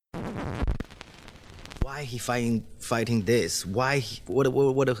why he fighting this? What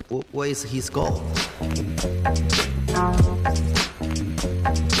is his goal? Do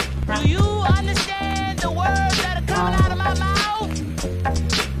you understand the words that are coming out of my mouth?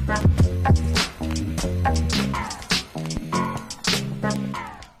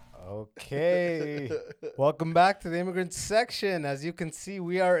 Okay. Welcome back to the immigrant section. As you can see,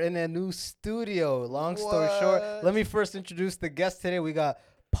 we are in a new studio. Long story short, let me first introduce the guest today. We got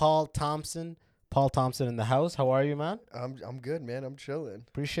Paul Thompson. Paul Thompson in the house. How are you, man? I'm good, man. I'm chilling.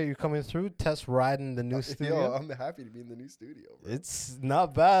 Appreciate you coming through. Test riding the new studio. Yo, I'm happy to be in the new studio, bro. It's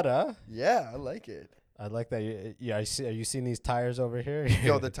not bad, huh? Yeah, I like it. I like that. Yeah, I see. Are you seeing these tires over here?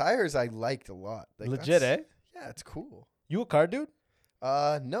 Yo, the tires I liked a lot. Like, legit, eh? Yeah, it's cool. You a car dude?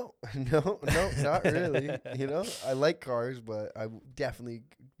 No, not really. You know, I like cars, but I definitely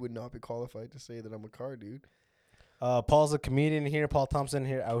would not be qualified to say that I'm a car dude. Paul's a comedian here. Paul Thompson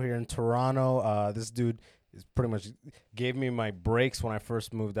here, out here in Toronto. This dude is pretty much gave me my breaks when I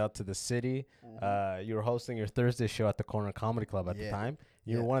first moved out to the city. Mm-hmm. You were hosting your Thursday show at the Corner Comedy Club at the time.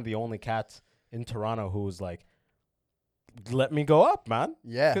 You were one of the only cats in Toronto who was like, let me go up, man.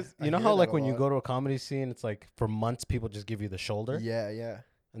 Yeah. Because you know how like when you go to a comedy scene, it's like for months people just give you the shoulder. Yeah.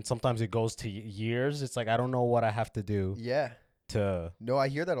 And sometimes it goes to years. It's like, I don't know what I have to do. Yeah. No, I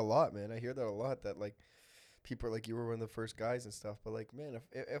hear that a lot, man. I hear that a lot, that like people are like, you were one of the first guys and stuff. But like, man,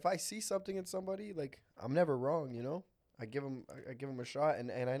 if I see something in somebody, like, I'm never wrong, you know? I give them a shot,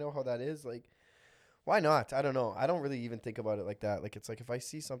 and I know how that is. Like, why not? I don't know. I don't really even think about it like that. Like, it's like if I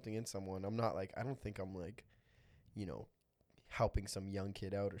see something in someone, I'm not like, I don't think I'm like, you know, helping some young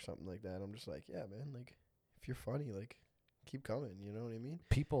kid out or something like that. I'm just like, yeah, man, like, if you're funny, like, keep coming, you know what I mean?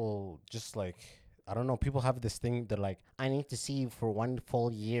 People just like, I don't know, people have this thing that like, I need to see you for 1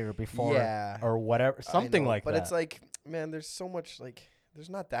 full year before or whatever, something like that. But it's like, man, there's so much, like, there's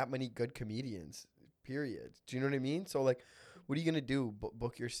not that many good comedians, period. Do you know what I mean? So like, what are you gonna do?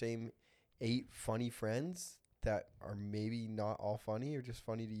 Book your same 8 funny friends that are maybe not all funny or just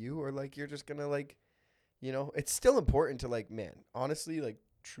funny to you? Or like, you're just gonna like, you know, it's still important to like, man, honestly, like,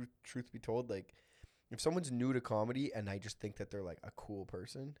 truth be told, like, if someone's new to comedy and I just think that they're like a cool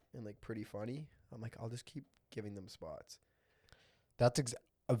person and like pretty funny, I'm like, I'll just keep giving them spots.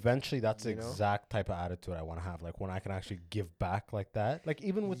 Eventually that's the exact type of attitude I want to have. Like when I can actually give back like that. Like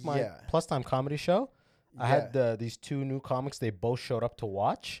even with my Plus Time comedy show, I had these 2 new comics. They both showed up to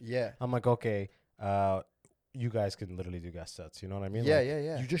watch. Yeah. I'm like, okay, you guys can literally do guest sets. You know what I mean? Yeah, like,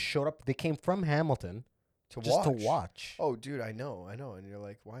 yeah. You just showed up. They came from Hamilton. To watch. Oh, dude, I know. And you're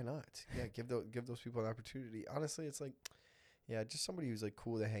like, why not? Yeah, give those people an opportunity. Honestly, it's like, yeah, just somebody who's like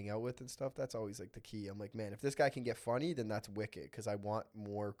cool to hang out with and stuff. That's always like the key. I'm like, man, if this guy can get funny, then that's wicked, because I want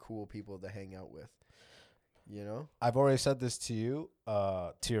more cool people to hang out with. You know? I've already said this to you,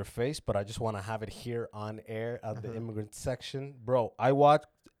 to your face, but I just want to have it here on air at the immigrant section. Bro, I watched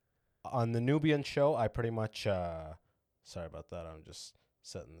on the Nubian show. I pretty much, sorry about that. I'm just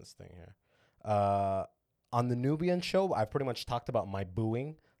setting this thing here. On the Nubian show, I pretty much talked about my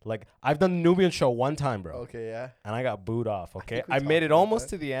booing. Like, I've done the Nubian show 1 time, bro. Okay, yeah. And I got booed off, okay? I made it almost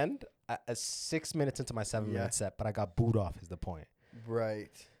to the end, 6 minutes into my 7-minute set, but I got booed off is the point.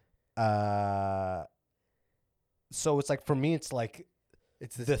 Right. So it's like, for me, it's like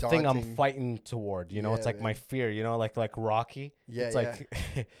it's this the daunting thing I'm fighting toward, you know? It's like man. My fear, you know? Like Rocky. Yeah, it's like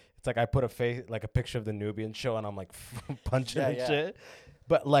it's like I put a picture of the Nubian show, and I'm like punching and shit.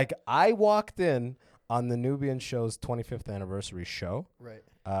 But like, I walked in on the Nubian show's 25th anniversary show. Right.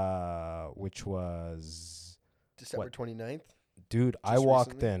 Which was December 29th. Dude, I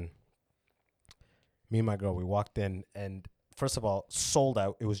walked in. Me and my girl, we walked in, and first of all, sold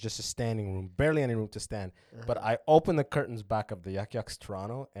out. It was just a standing room, barely any room to stand. But I opened the curtains back of the Yuck Yucks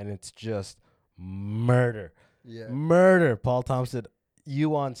Toronto, and it's just murder. Yeah. Murder. Paul Thompson,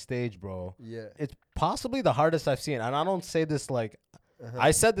 you on stage, bro. Yeah. It's possibly the hardest I've seen. And I don't say this like,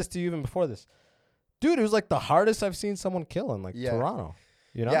 I said this to you even before this. Dude, it was like the hardest I've seen someone kill in like Toronto.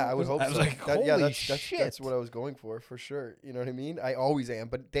 You know? Yeah, I would hope so. I was like, holy shit. That's what I was going for sure. You know what I mean? I always am.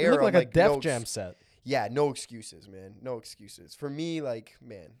 But they look like a Def Jam set. Yeah, no excuses, man. No excuses. For me, like,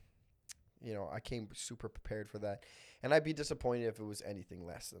 man, you know, I came super prepared for that. And I'd be disappointed if it was anything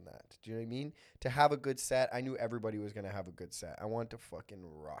less than that. Do you know what I mean? To have a good set, I knew everybody was going to have a good set. I wanted to fucking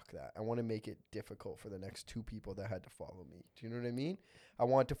rock that. I want to make it difficult for the next 2 people that had to follow me. Do you know what I mean? I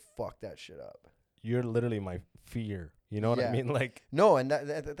want to fuck that shit up. You're literally my fear. You know what I mean? Like, no, and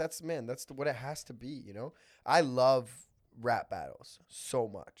that's what it has to be, you know? I love rap battles so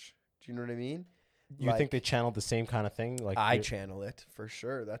much. Do you know what I mean? You think they channeled the same kind of thing? Like, I channel it for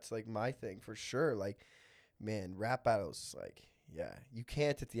sure. That's like my thing for sure. Like, man, rap battles, like, Yeah, you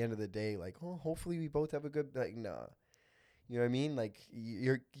can't at the end of the day, like, oh, hopefully we both have a good, like, nah. You know what I mean? Like,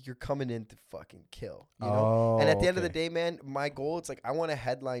 you're coming in to fucking kill, you know? Oh, And at the end of the okay. day, man, my goal, it's like, I want to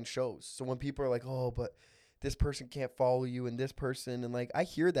headline shows. So when people are like, oh, but this person can't follow you and this person, and like, I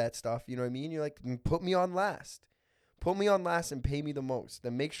hear that stuff, you know what I mean? You're like, put me on last. Put me on last and pay me the most.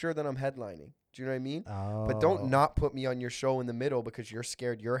 Then make sure that I'm headlining. Do you know what I mean? But don't Oh, not put me on your show in the middle because you're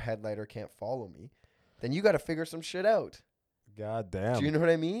scared your headliner can't follow me. Then you got to figure some shit out. god damn. Do you know what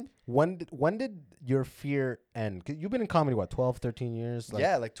I mean? When did your fear end? 'Cause you've been in comedy what, 12, 13 years? Like,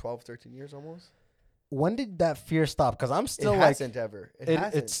 Yeah, like 12, 13 years almost. When did that fear stop? Because I'm still It like hasn't ever. It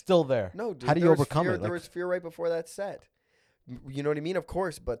hasn't. it's still there. No, dude. How do you there was overcome fear, it? There Like, was fear right before that set. You know what I mean? Of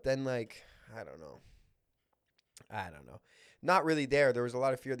course. But then, like, I don't know. Not really there. There was a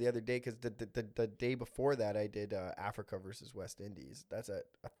lot of fear the other day because the day before that, I did Africa versus West Indies. That's at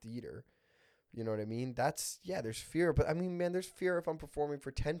a theater. You know what I mean? There's fear. But, I mean, man, there's fear if I'm performing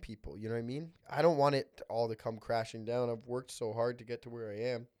for 10 people. You know what I mean? I don't want it all to come crashing down. I've worked so hard to get to where I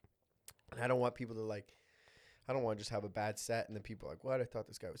am. And I don't want people to, like, I don't want to just have a bad set and then people are like, what? I thought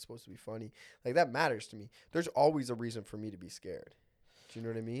this guy was supposed to be funny. Like, that matters to me. There's always a reason for me to be scared. Do you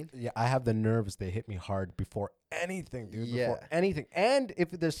know what I mean? yeah, I have the nerves. They hit me hard before anything, dude. Yeah. Before anything. And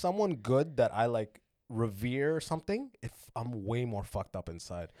if there's someone good that I like revere or something, if I'm way more fucked up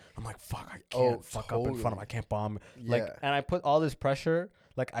inside. I'm like, fuck, I can't fuck up in front of him. I can't bomb. Like, Yeah. and I put all this pressure.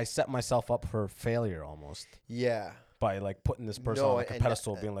 Like, I set myself up for failure almost Yeah. by like putting this person No, on like a and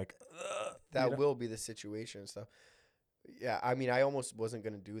pedestal, being like, ugh, That you know? will be the situation and stuff. Yeah, I mean, I almost wasn't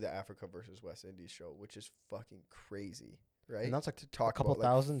going to do the Africa versus West Indies show, which is fucking crazy, right? And that's like to talk a couple about, like,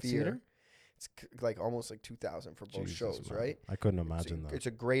 thousand fear. seater. It's like almost like 2,000 for both Jesus, shows, man. right? I couldn't imagine that. It's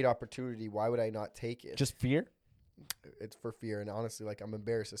a great opportunity. Why would I not take it? Just fear. It's for fear, and honestly, like, I'm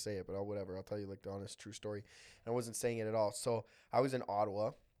embarrassed to say it, but whatever. I'll tell you like the honest, true story. I wasn't saying it at all. So I was in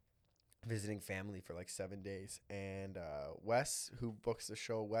Ottawa, visiting family for like 7 days, and Wes, who books the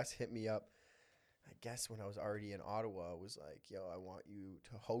show, Wes hit me up. I guess when I was already in Ottawa, was like, yo, I want you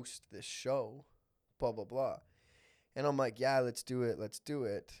to host this show, blah, blah, blah. And I'm like, yeah, let's do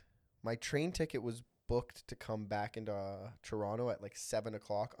it. My train ticket was booked to come back into Toronto at like 7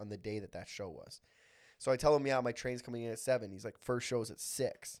 o'clock on the day that show was. So I tell him, yeah, my train's coming in at 7. He's like, first show's at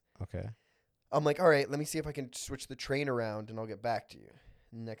 6. Okay. I'm like, all right, let me see if I can switch the train around and I'll get back to you.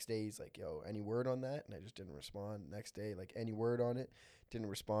 Next day, he's like, yo, any word on that? And I just didn't respond. Next day, like, any word on it? Didn't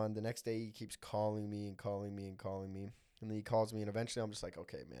respond. The next day, he keeps calling me. And then he calls me, and eventually I'm just like,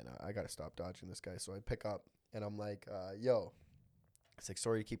 okay, man, I got to stop dodging this guy. So I pick up, and I'm like, yo. It's like,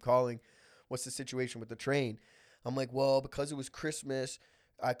 sorry to keep calling. What's the situation with the train? I'm like, well, because it was Christmas,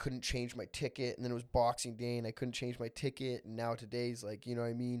 I couldn't change my ticket. And then it was Boxing Day, and I couldn't change my ticket. And now today's like, you know what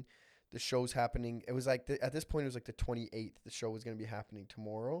I mean? The show's happening. It was like, at this point, it was like the 28th. The show was going to be happening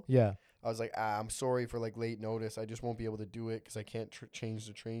tomorrow. Yeah. I was like, I'm sorry for like late notice. I just won't be able to do it because I can't change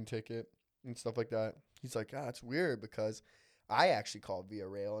the train ticket and stuff like that. He's like, it's weird because I actually called Via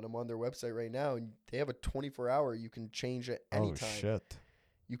Rail and I'm on their website right now and they have a 24-hour. You can change it anytime. Oh shit.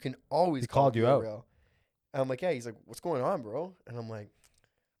 You can always He call called you Via out. Rail. And I'm like, yeah. He's like, what's going on, bro? And I'm like,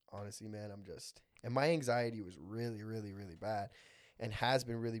 honestly, man, and my anxiety was really, really, really bad and has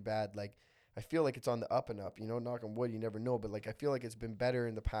been really bad. Like, I feel like it's on the up and up, you know, knock on wood, you never know. But like, I feel like it's been better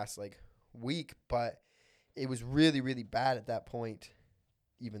in the past like week, but it was really, really bad at that point,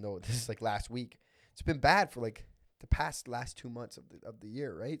 even though this is like last week. It's been bad for like the last 2 months of the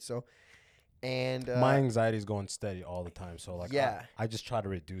year, right? So, and my anxiety is going steady all the time. So like, yeah, I just try to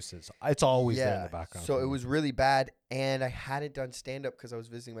reduce it. So it's always there in the background. So it was really bad, and I hadn't done stand up because I was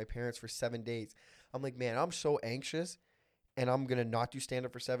visiting my parents for 7 days. I'm like, man, I'm so anxious. And I'm going to not do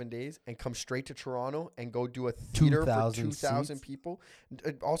stand-up for 7 days and come straight to Toronto and go do a theater for 2,000 people.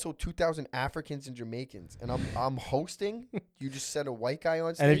 Also 2,000 Africans and Jamaicans. And I'm hosting. You just sent a white guy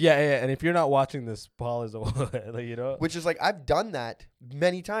on stage. And if you're not watching this, Paul is, you know. Which is like, I've done that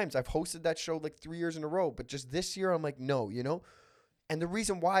many times. I've hosted that show like 3 years in a row. But just this year, I'm like, no, you know. And the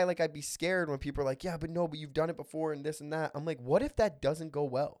reason why, like, I'd be scared when people are like, yeah, but you've done it before and this and that. I'm like, what if that doesn't go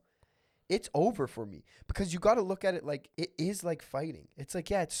well? It's over for me because you got to look at it like it is like fighting. It's like,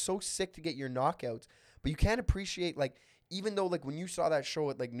 yeah, it's so sick to get your knockouts, but you can't appreciate, like, even though like when you saw that show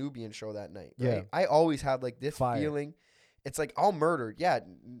at like Nubian show that night, right? Yeah. I always had like this Fire. feeling. It's like, I'll murder. Yeah,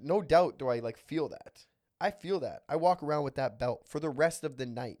 no doubt do I like feel that. I feel that. I walk around with that belt for the rest of the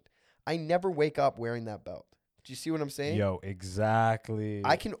night. I never wake up wearing that belt. Do you see what I'm saying? Yo, exactly.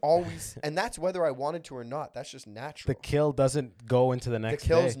 I can always, and that's whether I wanted to or not. That's just natural. The kill doesn't go into the next The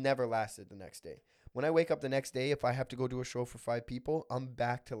kills day. never lasted the next day. When I wake up the next day, if I have to go do a show for 5 people, I'm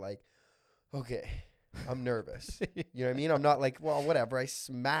back to like, okay, I'm nervous. You know what I mean? I'm not like, well, whatever. I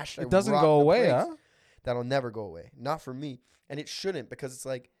smashed. It doesn't go away, huh? That'll never go away. Not for me. And it shouldn't, because it's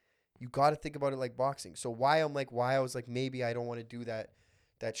like, you got to think about it like boxing. So why I was like, maybe I don't want to do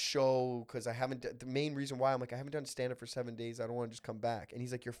that show, because I haven't, the main reason why I'm like, I haven't done stand-up for 7 days. I don't want to just come back. And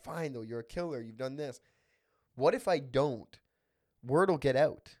he's like, you're fine though. You're a killer. You've done this. What if I don't? Word will get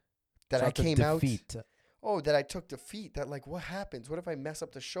out that I came out. Oh, that I took defeat. That, like, what happens? What if I mess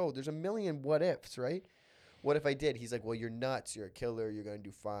up the show? There's a million what ifs, right? What if I did? He's like, well, you're nuts. You're a killer. You're going to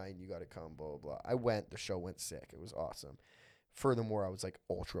do fine. You got to come, blah, blah, blah. I went. The show went sick. It was awesome. Furthermore, I was, like,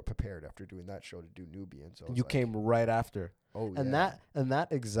 ultra prepared after doing that show to do Nubian. So you came right after. Oh, and yeah.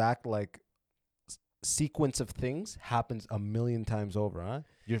 that exact, like, sequence of things happens a million times over, huh?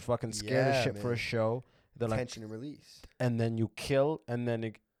 You're fucking scared as shit for a show. They're tension and release. And then you kill, and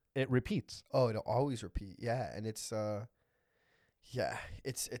then it repeats. Oh, it'll always repeat. Yeah, and it's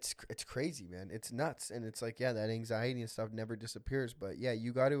it's crazy, man. It's nuts, and it's like, yeah, that anxiety and stuff never disappears. But yeah,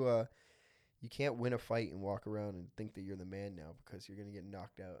 you got to you can't win a fight and walk around and think that you're the man now, because you're gonna get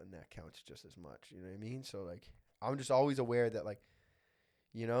knocked out, and that counts just as much. You know what I mean? So like, I'm just always aware that, like,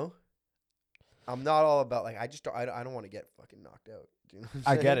 you know, I'm not all about, like, I don't want to get fucking knocked out. Do you know what I'm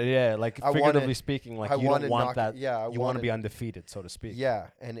saying? I get it, yeah. Like, figuratively speaking, like, you don't want that. Yeah, you want to be undefeated, so to speak. Yeah,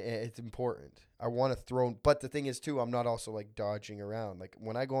 and it's important. I want to throw, but the thing is, too, I'm not also, like, dodging around. Like,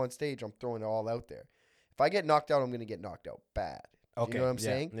 when I go on stage, I'm throwing it all out there. If I get knocked out, I'm going to get knocked out bad. Okay. You know what I'm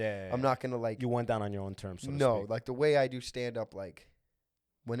saying? Yeah. I'm not going to, like... You went down on your own terms, so to No, speak. like, the way I do stand-up, like,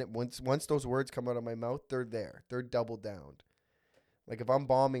 once those words come out of my mouth, they're there. They're double down. Like, if I'm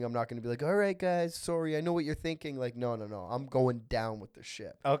bombing, I'm not going to be like, all right, guys, sorry, I know what you're thinking. Like, no. I'm going down with the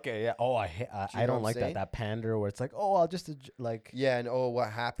shit. Okay, yeah. Oh, I don't like that pander where it's like, oh, I'll just, like... Yeah, and oh, what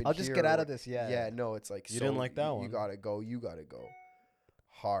happened I'll just get out of this, yeah. Yeah, no, it's like... You didn't like that one. You got to go.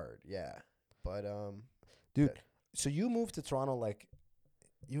 Hard, yeah. But, Dude, so you moved to Toronto, like,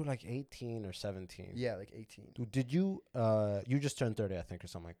 you were like 18 or 17. Yeah, like 18. Dude, did you, you just turned 30, I think, or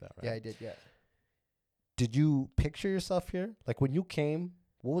something like that, right? Yeah, I did, yeah. Did you picture yourself here? Like, when you came,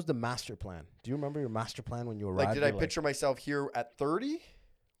 what was the master plan? Do you remember your master plan when you arrived? Like, did I picture myself here at 30?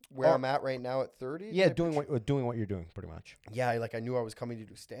 Where I'm at right now at 30? Yeah, doing what you're doing, pretty much. Yeah, like, I knew I was coming to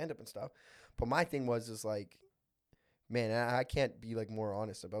do stand-up and stuff. But my thing was like, man, I can't be, like, more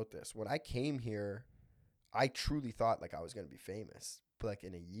honest about this. When I came here, I truly thought, like, I was going to be famous, but, like,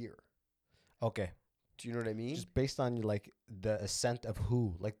 in a year. Okay. Do you know what I mean? Just based on, like, the ascent of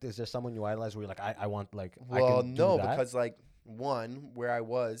who? Like, is there someone you idolize where you're like, I want, like, well, I can no, do that? because, like, one, where I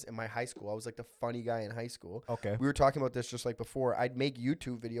was in my high school, I was, like, the funny guy in high school. Okay. We were talking about this just, like, before. I'd make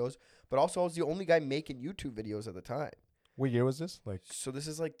YouTube videos, but also I was the only guy making YouTube videos at the time. What year was this? Like, So this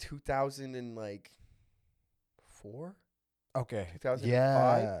is, like, 2004? okay.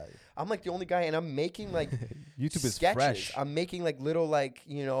 2005? Yeah. I'm, like, the only guy, and I'm making, like, YouTube is sketches. fresh. I'm making, like, little, like,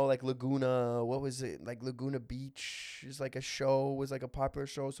 you know, like Laguna, what was it? Like, Laguna Beach is, like, a show, was, like, a popular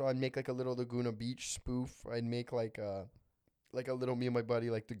show. So I'd make, like, a little Laguna Beach spoof. I'd make, like a little, me and my buddy,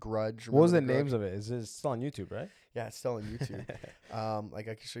 like, The Grudge. What was the Remember names of it? Is it still on YouTube, right? Yeah, it's still on YouTube. Like,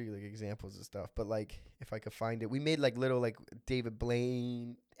 I can show you, like, examples and stuff. But, like, if I could find it. We made, like, little, like, David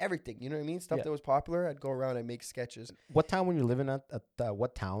Blaine, everything. You know what I mean? Stuff that was popular. I'd go around and make sketches. What town were you living at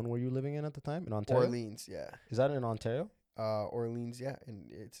what town were you living in at the time? In Ontario? Orleans, yeah. Is that in Ontario? Orleans, yeah. And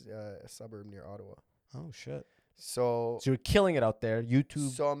it's a suburb near Ottawa. Oh, shit. So you're killing it out there. YouTube.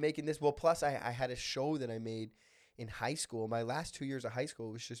 So I'm making this. Well, plus I had a show that I made in high school. My last 2 years of high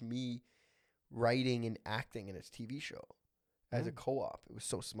school was just me writing and acting in its TV show as a co-op. It was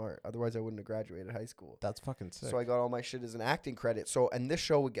so smart. Otherwise, I wouldn't have graduated high school. That's fucking sick. So I got all my shit as an acting credit. So, and this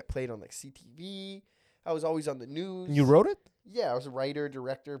show would get played on, like, CTV. I was always on the news. You wrote it? Yeah, I was a writer,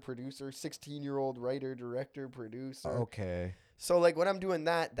 director, producer, 16-year-old writer, director, producer. Okay. So, like, when I'm doing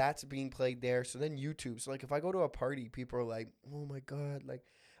that, that's being played there. So then YouTube. So, like, if I go to a party, people are like, oh, my God, like,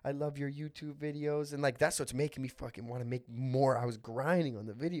 I love your YouTube videos. And, like, that's what's making me fucking want to make more. I was grinding on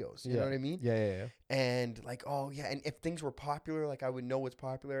the videos. You know what I mean? Yeah. And, like, oh, yeah. And if things were popular, like, I would know what's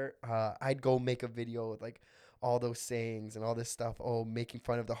popular. I'd go make a video with, like, all those sayings and all this stuff. Oh, making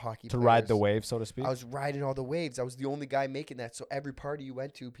fun of the hockey players. Ride the wave, so to speak. I was riding all the waves. I was the only guy making that. So every party you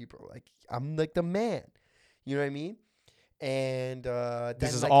went to, people were like, I'm, like, the man. You know what I mean? And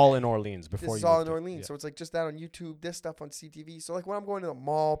this is, like, all in Orleans before you. This is all in Orleans. So it's like just that on YouTube, this stuff on CTV. So, like, when I'm going to the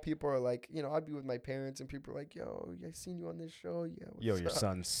mall, people are like, you know, I'd be with my parents and people are like, yo, I seen you on this show. Yeah. Yo, your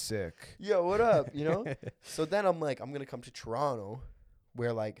son's sick. Yo, what up? You know? So then I'm like, I'm going to come to Toronto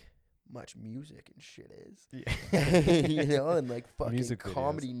where, like, much music and shit is. Yeah. You know, and, like, fucking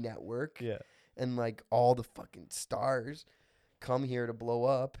Comedy Network. Yeah. And, like, all the fucking stars. come here to blow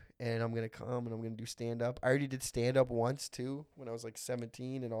up, and I'm gonna come and I'm gonna do stand up. I already did stand up once too when I was like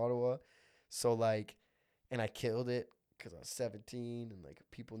 17 in Ottawa, so like, and I killed it because I was 17 and like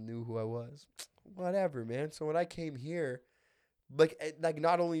people knew who I was. Whatever, man. So when I came here, like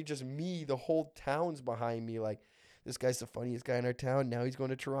not only just me, the whole town's behind me. Like, this guy's the funniest guy in our town. Now he's going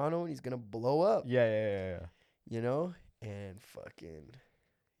to Toronto and he's gonna blow up. Yeah. You know, and fucking,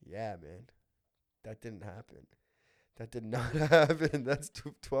 yeah, man, that didn't happen. That did not happen. That's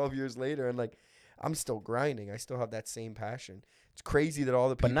 12 years later, and like, I'm still grinding. I still have that same passion. It's crazy that all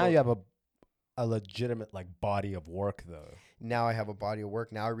the people. But now you have a legitimate like body of work though. Now I have a body of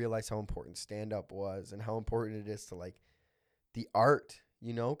work. Now I realize how important stand up was and how important it is to like the art,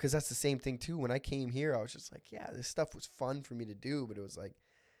 you know, because that's the same thing too. When I came here, I was just like, yeah, this stuff was fun for me to do, but it was like,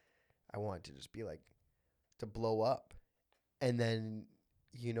 I wanted to just be like, to blow up. And then,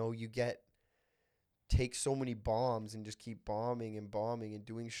 you know, you take so many bombs and just keep bombing and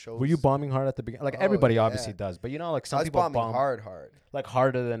doing shows. Were you bombing hard at the beginning? Like, everybody obviously does, but you know, like, some I was people bombing bomb hard. like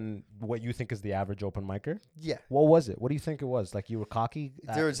harder than what you think is the average open micer. Yeah. What was it? What do you think it was? Like, you were cocky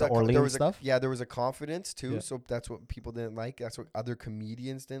at the Orleans stuff? There was a confidence too. Yeah. So that's what people didn't like. That's what other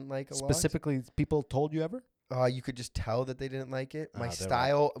comedians didn't like a lot. Specifically, people told you ever? You could just tell that they didn't like it. My they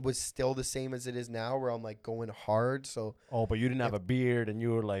style was still the same as it is now, where I'm like going hard. So but you didn't have a beard, and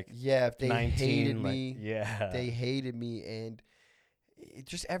you were like, yeah, if they 19, hated like, me, yeah, they hated me, and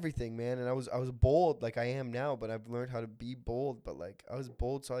just everything, man. And I was bold like I am now, but I've learned how to be bold. But like, I was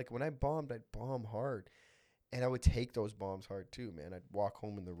bold, so like when I bombed, I'd bomb hard, and I would take those bombs hard too, man. I'd walk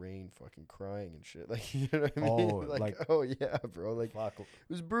home in the rain, fucking crying and shit. Like, you know what I mean? Like, oh yeah, bro. Like, fuck. it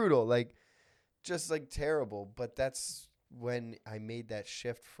was brutal. Like, just like terrible. But that's when I made that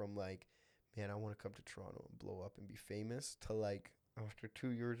shift from like, man, I want to come to Toronto and blow up and be famous, to like, after 2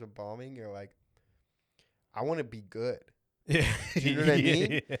 years of bombing, you're like, I want to be good. Yeah. Do you know what I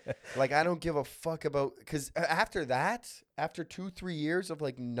mean? Like, I don't give a fuck about, because after that, after 2-3 years of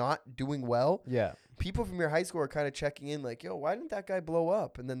like not doing well, Yeah. people from your high school are kind of checking in like, yo, why didn't that guy blow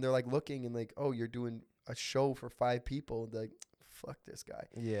up? And then they're like looking and like, oh, you're doing a show for 5 people. They're like, fuck this guy.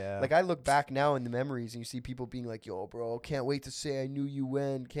 Yeah. Like, I look back now in the memories and you see people being like, yo, bro, can't wait to say I knew you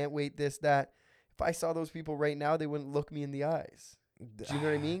when. Can't wait this, that. If I saw those people right now, they wouldn't look me in the eyes. Do you know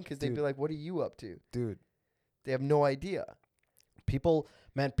what I mean? Because they'd be like, what are you up to? Dude. They have no idea. People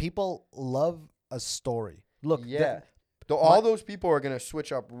love a story. Look, Yeah. All those people are going to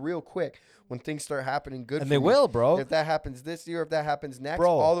switch up real quick when things start happening good. and for they me. will, bro. If that happens this year, if that happens next,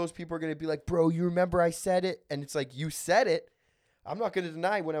 Bro. all those people are going to be like, bro, you remember I said it? And it's like, you said it. I'm not going to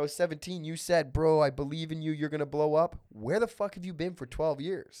deny when I was 17, you said, bro, I believe in you. You're going to blow up. Where the fuck have you been for 12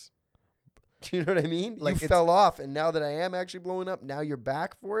 years? Do you know what I mean? Like, you fell off. And now that I am actually blowing up, now you're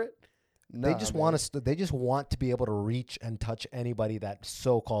back for it? They just want to be able to reach and touch anybody that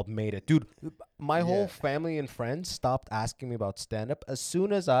so-called made it. Dude, my whole family and friends stopped asking me about stand-up as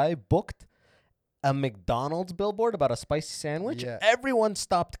soon as I booked a McDonald's billboard about a spicy sandwich. Yeah. Everyone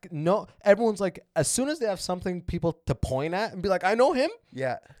stopped. No, everyone's like, as soon as they have something people to point at and be like, I know him.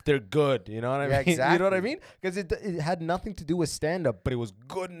 Yeah. They're good. You know what I Yeah, mean? You know what I exactly. mean? Because it had nothing to do with stand-up, but it was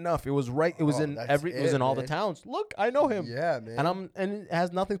good enough. It was right. It was Oh, in that's it was in all the man. towns. Look, I know him. Yeah, man. And it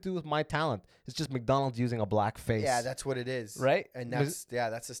has nothing to do with my talent. It's just McDonald's using a black face. Yeah, that's what it is. Right? And that's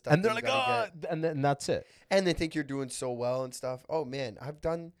the stuff. And they're that like, you gotta get. and then that's it. And they think you're doing so well and stuff. Oh man, I've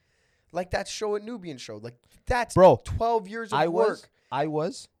done like that show at Nubian Show. Like, that's Bro, 12 years of work. I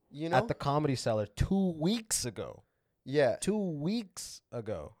was You know? at the Comedy Cellar 2 weeks ago. Yeah. 2 weeks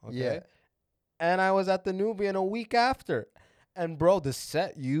ago. Okay. Yeah. And I was at the Nubian a week after. And bro, the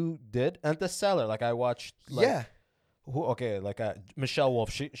set you did at the Cellar, like I watched. Like, Yeah. Michelle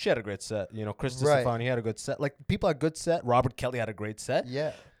Wolf, she had a great set. You know, Chris Right. DeStefani had a good set. Like, people had good set. Robert Kelly had a great set.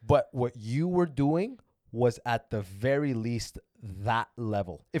 Yeah. But what you were doing was at the very least that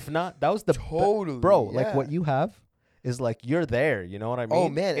level. If not, that was the Totally, bro. Like, yeah. what you have is like, you're there. You know what I mean? Oh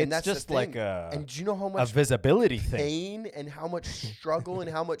man, it's and that's just the like thing. a And do you know how a much visibility thing. pain and how much struggle and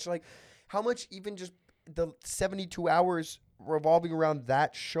how much even just the 72 hours revolving around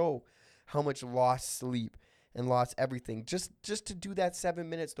that show, how much lost sleep and lost everything just to do that 7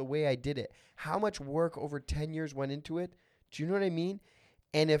 minutes the way I did it. How much work over 10 years went into it? Do you know what I mean?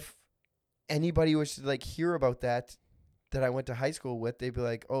 And if anybody was to like hear about that I went to high school with, they'd be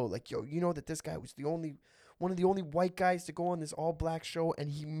like, oh, like, yo, you know that this guy was one of the only white guys to go on this all black show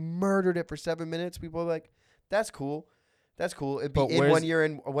and he murdered it for 7 minutes. People are like, that's cool. That's cool. It'd be But in one where's- year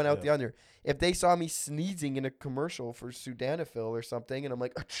and went out the other. If they saw me sneezing in a commercial for Sudanafil or something, and I'm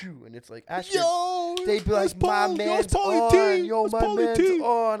like, achoo, and it's like, Ashton, Yo, they'd be like, my man's on, yo, my man's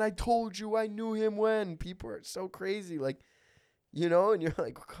on. I told you I knew him when. People are so crazy. Like, you know, and you're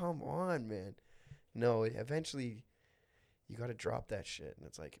like, come on, man. No, eventually you got to drop that shit. And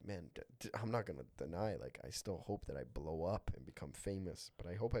it's like, man, I'm not going to deny, like, I still hope that I blow up and become famous, but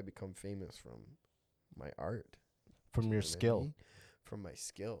I hope I become famous from my art. From your skill. From my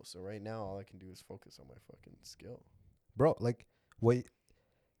skill. So right now, all I can do is focus on my fucking skill. Bro, like,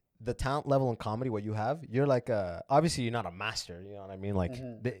 the talent level in comedy, what you have, you're like, obviously you're not a master, you know what I mean? Like,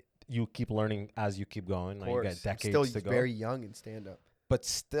 you keep learning as you keep going. Like, you got decades still to go. Very young in stand-up. But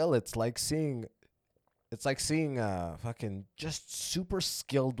still, it's like seeing fucking just super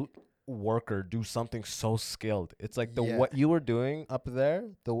skilled worker do something so skilled. It's like what you were doing up there,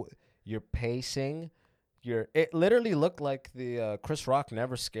 your pacing, it literally looked like the Chris Rock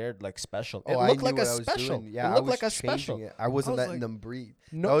Never Scared like special. It looked like a special. Yeah, it looked like a special. I wasn't letting them breathe.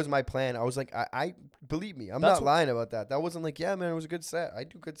 No. That was my plan. I was like, I believe me, I'm not lying about that. That wasn't like, yeah, man, it was a good set. I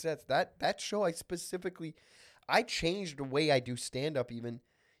do good sets. That show, I changed the way I do stand up. Even,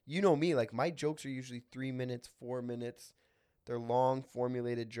 you know me, like my jokes are usually 3 minutes, 4 minutes. They're long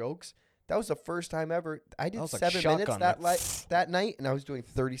formulated jokes. That was the first time ever. I did 7 minutes that night, and I was doing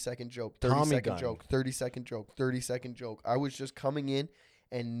 30-second joke, 30-second joke, 30-second joke, 30-second joke. I was just coming in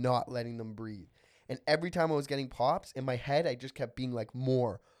and not letting them breathe. And every time I was getting pops, in my head, I just kept being like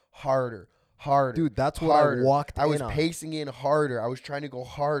more, harder. Dude, that's what I walked in on. I was pacing in harder. I was trying to go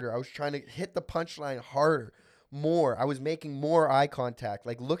harder. I was trying to hit the punchline harder, more. I was making more eye contact,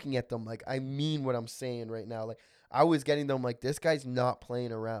 like looking at them like I mean what I'm saying right now. Like, I was getting them like, this guy's not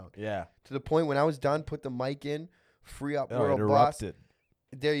playing around. Yeah. To the point when I was done, put the mic in, free up World it Boss. erupted.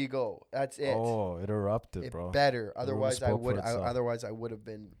 There you go. That's it. Oh, it erupted, bro. Better. Otherwise, I would have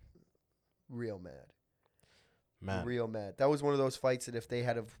been real mad. Real mad. That was one of those fights that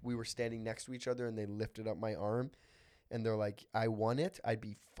if we were standing next to each other and they lifted up my arm and they're like, I won it, I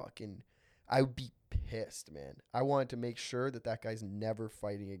would be pissed, man. I wanted to make sure that guy's never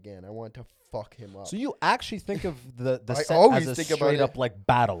fighting again. I wanted to fuck him up. So you actually think of the set as a straight up like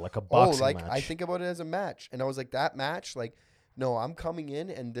battle, like a boxing match. I think about it as a match. And I was like, that match, like, no, I'm coming in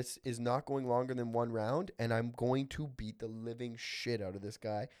and this is not going longer than 1 round and I'm going to beat the living shit out of this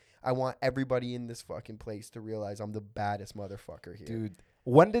guy. I want everybody in this fucking place to realize I'm the baddest motherfucker here. Dude,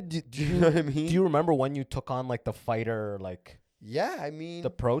 when did you do you know what I mean? Do you remember when you took on like the fighter, like, yeah, I mean, the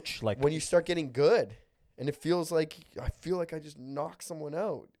approach, like when you start getting good and it feels like I just knocked someone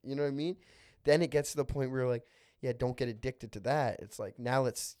out, you know what I mean? Then it gets to the point where you're like, yeah, don't get addicted to that. It's like, now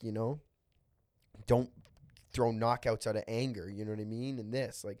let's, don't throw knockouts out of anger, you know what I mean? And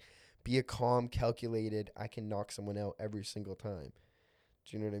this, like, be a calm, calculated, I can knock someone out every single time.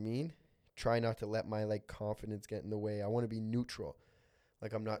 Do you know what I mean? Try not to let my like confidence get in the way. I want to be neutral.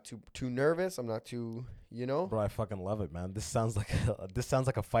 Like, I'm not too nervous. I'm not too, Bro, I fucking love it, man. This sounds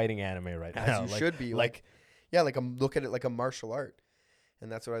like a fighting anime right now. As you should be. Like, yeah, like I'm look at it like a martial art.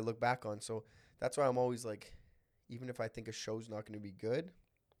 And that's what I look back on. So that's why I'm always like, even if I think a show's not going to be good,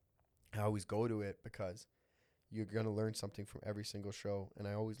 I always go to it because you're going to learn something from every single show. And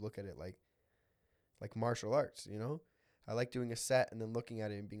I always look at it like martial arts, I like doing a set and then looking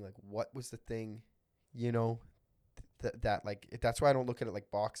at it and being like, what was the thing, that like, that's why I don't look at it like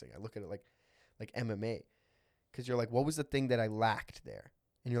boxing. I look at it like MMA. Because you're like, what was the thing that I lacked there?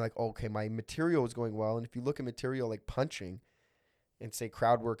 And you're like, okay, my material is going well. And if you look at material like punching and say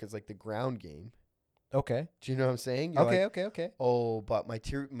crowd work is like the ground game. Okay. Do you know what I'm saying? You're okay. Oh, but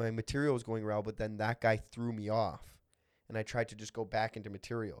my material is going well, but then that guy threw me off. And I tried to just go back into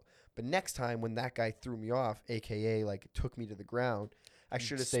material. But next time when that guy threw me off, a.k.a. like took me to the ground, I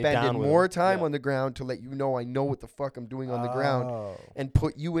should have spent more time on the ground to let you know I know what the fuck I'm doing on the ground and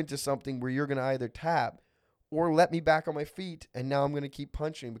put you into something where you're going to either tap or let me back on my feet, and now I'm going to keep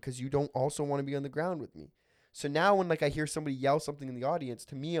punching because you don't also want to be on the ground with me. So now when like I hear somebody yell something in the audience,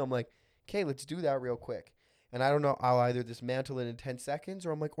 to me I'm like, okay, let's do that real quick. And I don't know, I'll either dismantle it in 10 seconds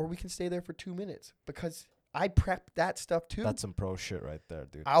or I'm like, or we can stay there for 2 minutes because I prep that stuff too. That's some pro shit right there,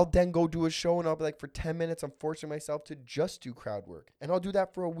 dude. I'll then go do a show and I'll be like, for 10 minutes, I'm forcing myself to just do crowd work. And I'll do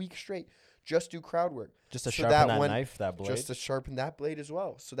that for a week straight. Just do crowd work. Just to sharpen that knife, that blade? Just to sharpen that blade as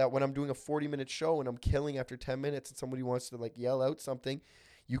well. So that when I'm doing a 40-minute show and I'm killing after 10 minutes and somebody wants to like yell out something,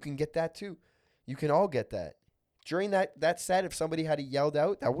 you can get that too. You can all get that. During that set, if somebody had yelled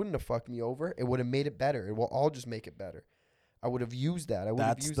out, that wouldn't have fucked me over. It would have made it better. It will all just make it better. I would have used that. I would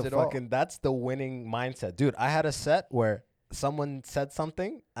have used it all. That's the winning mindset. Dude, I had a set where someone said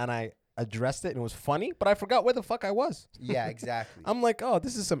something and I addressed it and it was funny, but I forgot where the fuck I was. Yeah, exactly. I'm like, oh,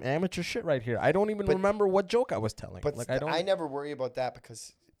 this is some amateur shit right here. I don't even remember what joke I was telling. But like, I never worry about that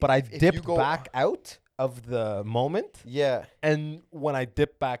because... But I dipped back out of the moment. Yeah. And when I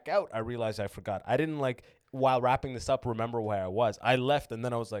dipped back out, I realized I forgot. I didn't like... while wrapping this up, remember where I was. I left and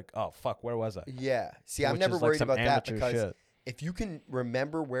then I was like, oh fuck, where was I? Yeah. See, I'm Which never is like worried some about that amateur because shit. if you can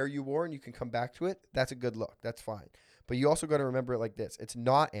remember where you were and you can come back to it, that's a good look. That's fine. But you also got to remember it like this. It's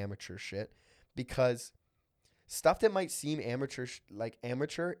not amateur shit because stuff that might seem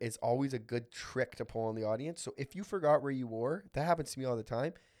amateur is always a good trick to pull on the audience. So if you forgot where you were, that happens to me all the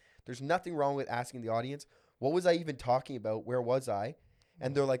time. There's nothing wrong with asking the audience, what was I even talking about? Where was I?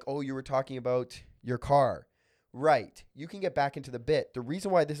 And they're like, oh, you were talking about your car. Right. You can get back into the bit. The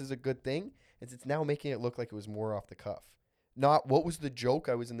reason why this is a good thing is it's now making it look like it was more off the cuff. Not what was the joke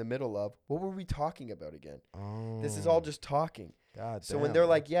I was in the middle of. What were we talking about again? Oh, This is all just talking. God So when damn. they're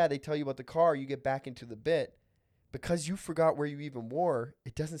like, yeah, they tell you about the car, you get back into the bit. Because you forgot where you even were,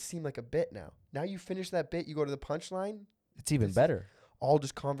 it doesn't seem like a bit now. Now you finish that bit, you go to the punchline, it's even this- better. all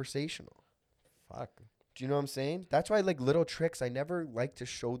just conversational. Fuck. Do you know what I'm saying? That's why like little tricks, I never like to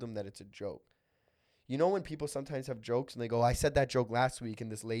show them that it's a joke. You know when people sometimes have jokes and they go, I said that joke last week and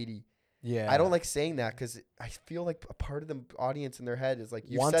this lady. Yeah. I don't like saying that because I feel like a part of the audience in their head is like,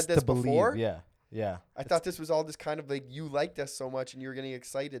 you Wants said this to believe. before? Yeah. Yeah. I thought this was all just kind of like you liked us so much and you were getting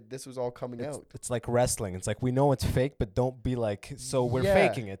excited. This was all coming out. It's like wrestling. It's like we know it's fake, but don't be like, so we're Yeah.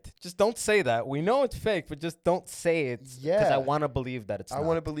 faking it. Just don't say that. We know it's fake, but just don't say it. Because Yeah. I want to believe that it's I not.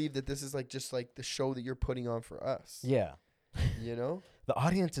 want to believe that this is like just like the show that you're putting on for us. Yeah. You know? The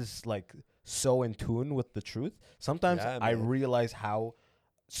audience is like so in tune with the truth. Sometimes Yeah, I man. realize how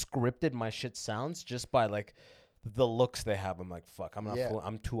scripted my shit sounds just by like the looks they have. I'm like, fuck, I'm not Yeah. fooling.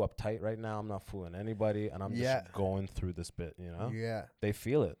 I'm too uptight right now. I'm not fooling anybody. And I'm Yeah. just going through this bit, you know? Yeah. They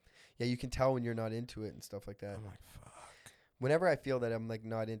feel it. Yeah, you can tell when you're not into it and stuff like that. I'm like, fuck. Whenever I feel that I'm like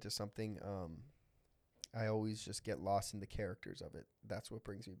not into something, I always just get lost in the characters of it. That's what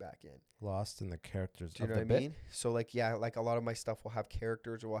brings me back in. Lost in the characters Do you of know the what I bit. mean? So like, yeah, like a lot of my stuff will have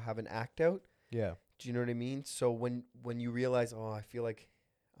characters or will have an act out. Yeah. Do you know what I mean? So when you realize, oh, I feel like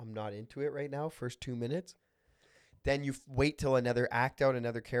I'm not into it right now, first 2 minutes, then you wait till another act out,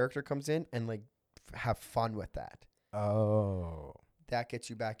 another character comes in, and like have fun with that. Oh. That gets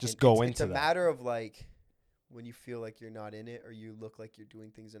you back. Just in. go It's into a that. matter of like when you feel like you're not in it or you look like you're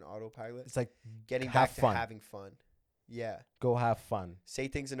doing things in autopilot. It's like, Getting have back fun. to having fun. Yeah. go have fun. Say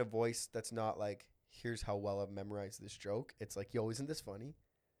things in a voice that's not like, here's how well I've memorized this joke. It's like, yo, isn't this funny?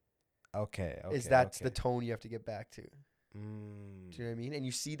 Okay. That's the tone you have to get back to. Mm. Do you know what I mean? And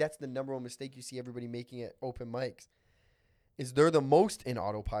you see that's the number one mistake you see everybody making at open mics is they're the most in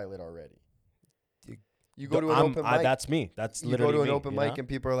autopilot already. You go to an open mic. That's me. That's You literally go to an me, open you mic know? and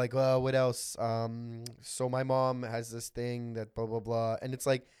people are like, well, what else? So my mom has this thing that blah, blah, blah. And it's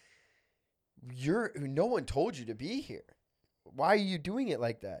like, no one told you to be here. Why are you doing it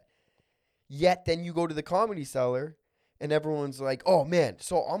like that? Yet then you go to the Comedy Cellar and everyone's like, oh man,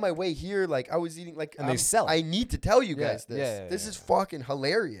 so on my way here, like I was eating like, And they sell it. I need to tell you Yeah, guys this. yeah, This yeah. is fucking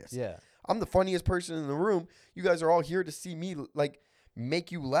hilarious. Yeah. I'm the funniest person in the room. You guys are all here to see me like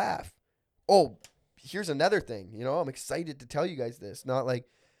make you laugh. Oh, here's another thing. You know, I'm excited to tell you guys this. Not like,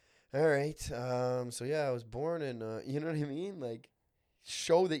 all right, so yeah, I was born in, you know what I mean? Like,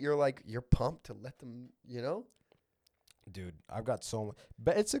 show that you're pumped to let them, you know? Dude, I've got so much.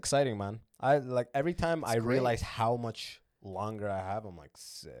 But it's exciting, man. I like every time I great. realize how much longer I have, I'm like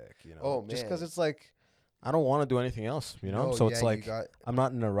sick, you know? Oh, Just because man. it's like, I don't want to do anything else, you know? No, So yeah, it's you like, got- I'm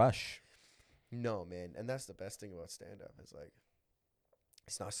not in a rush. No, man. And that's the best thing about stand-up is like,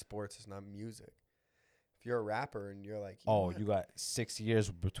 it's not sports, it's not music. If you're a rapper and you're like, you know Oh, what? you got 6 years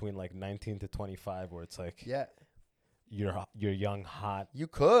between like 19 to 25 where it's like, Yeah, you're young, hot, you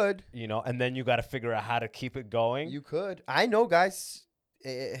could. you know? And then you got to figure out how to keep it going. You could. I know guys,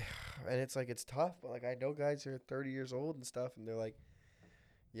 and it's like it's tough, but like I know guys who are 30 years old and stuff, and they're like,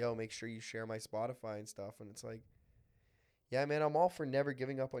 "Yo, make sure you share my Spotify and stuff." And it's like, yeah, man, I'm all for never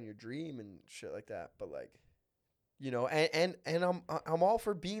giving up on your dream and shit like that, but like, you know, and I'm all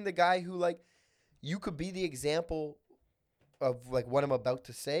for being the guy who like, you could be the example of like what I'm about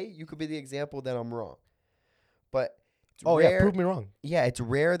to say. You could be the example that I'm wrong, but. It's oh, rare, yeah, prove me wrong. Yeah, it's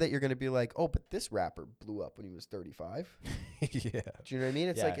rare that you're going to be like, oh, but this rapper blew up when he was 35. Yeah. Do you know what I mean?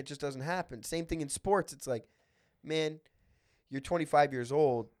 It's Yeah. like it just doesn't happen. Same thing in sports. It's like, man, you're 25 years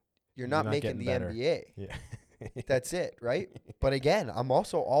old. You're not making getting the better. NBA. Yeah. That's it, right? But again, I'm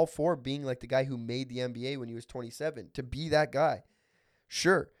also all for being like the guy who made the NBA when he was 27. To be that guy.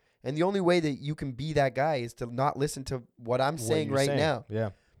 Sure. And the only way that you can be that guy is to not listen to what I'm What saying you're right saying. now. Yeah.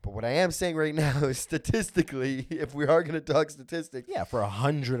 But what I am saying right now is statistically, if we are going to talk statistics, Yeah, for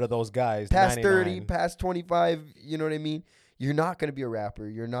 100 of those guys, past 99. 30, past 25, you know what I mean? You're not going to be a rapper.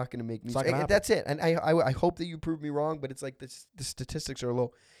 You're not going to make It's not music. gonna That's it. And I hope that you prove me wrong, but it's like the statistics are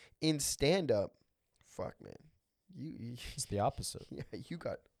low. In stand-up, fuck, man. You It's the opposite. yeah, you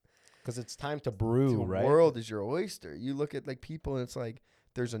got Because it's time to brew, the right? world is your oyster. You look at like people and it's like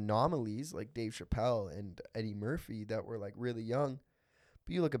there's anomalies like Dave Chappelle and Eddie Murphy that were like really young.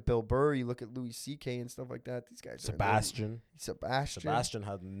 But you look at Bill Burr, you look at Louis C.K. and stuff like that. These guys Sebastian. Sebastian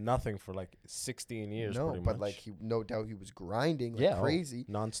had nothing for like 16 years. No, pretty but much. like he no doubt he was grinding like yeah, crazy.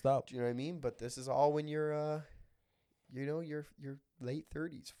 nonstop. Do you know what I mean? But this is all when you're your late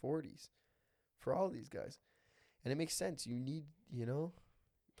 30s, 40s for all these guys. And it makes sense. You need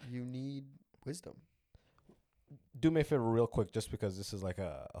wisdom. Do me a favor real quick, just because this is like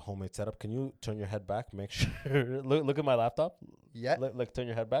a homemade setup. Can you turn your head back? Make sure. look at my laptop. Yeah. Like turn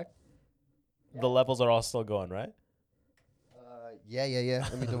your head back. The levels are all still going, right? Yeah.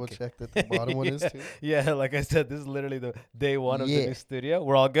 Let me double check that the bottom one is too. Yeah, like I said, this is literally the day one of the new studio.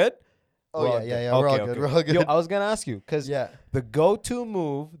 We're all good? Oh, We're all yeah. good. We're all Okay, good. okay. We're all good. Yo, I was going to ask you, because Yeah. the go-to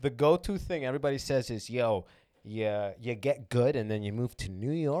move, the go-to thing everybody says is, yo, you get good and then you move to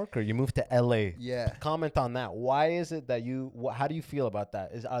New York or you move to LA. Yeah. Comment on that. Why is it that how do you feel about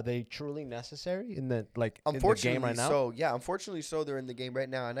that? Are they truly necessary in the Unfortunately, game right now? so yeah, unfortunately, so they're in the game right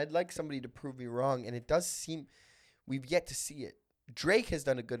now, and I'd like somebody to prove me wrong. And it does seem we've yet to see it. Drake has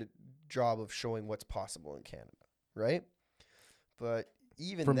done a good job of showing what's possible in Canada, right? But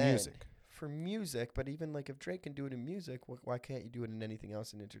even For then, music. but even like if Drake can do it in music, why can't you do it in anything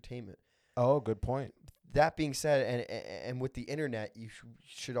else in entertainment? Oh, good point. That being said, and with the internet, you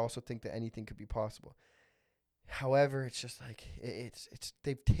should also think that anything could be possible. However, it's just like it's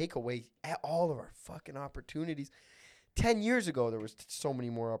they take away all of our fucking opportunities. 10 years ago, there was so many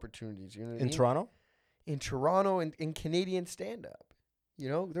more opportunities. You know what I mean? Toronto? In Toronto, and in Canadian stand-up. You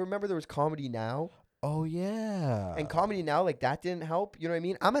know, remember there was Comedy Now? Oh, yeah. And Comedy Now, like, that didn't help. You know what I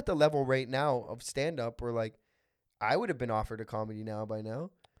mean? I'm at the level right now of stand-up where, like, I would have been offered a Comedy Now by now.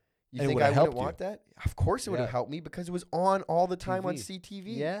 You And it think would've I wouldn't helped you. want that? Of course it would have Yeah. helped me because it was on all the time on TV.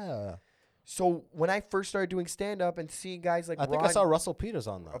 CTV. Yeah. So when I first started doing stand-up and seeing guys like I think I saw Russell Peters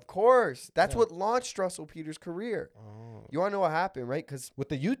on that. Of course. That's Yeah. what launched Russell Peters' career. Oh. You want to know what happened, right? Because With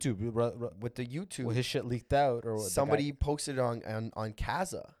the YouTube. with the YouTube, His shit leaked out. Or somebody posted on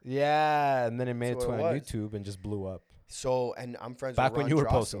Kaza. Yeah, and then it made That's it what to it on was. YouTube and just blew up. So, and I'm friends Back with when Ron you were Drosso.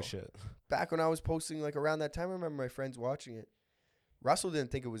 posting shit. Back when I was posting, like, around that time, I remember my friends watching it. Russell didn't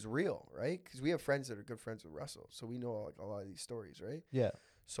think it was real, right? Because we have friends that are good friends with Russell. So we know, like, a lot of these stories, right? Yeah.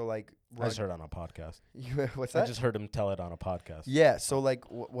 So, like, I just heard it on a podcast. What's I that? just heard him tell it on a podcast. Yeah, so like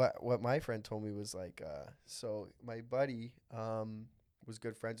what my friend told me was like, so my buddy was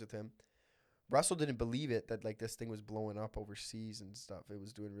good friends with him. Russell didn't believe it that like this thing was blowing up overseas and stuff. It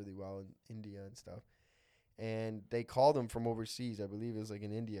was doing really well in India and stuff. And they called him from overseas, I believe it was like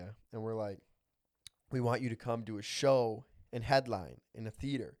in India, and we're like, we want you to come do a show and headline in a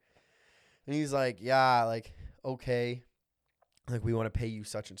theater. And he's like, yeah, like, okay. Like, we want to pay you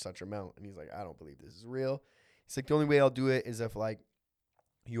such and such amount. And he's like, I don't believe this is real. It's like, the only way I'll do it is if, like,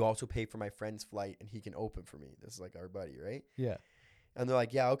 you also pay for my friend's flight and he can open for me. This is, like, our buddy, right? Yeah. And they're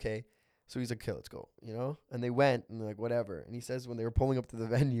like, yeah, okay. So he's like, okay, let's go, you know? And they went, and they're like, whatever. And he says when they were pulling up to the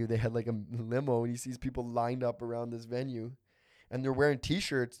venue, they had, like, a limo, and he sees people lined up around this venue. And they're wearing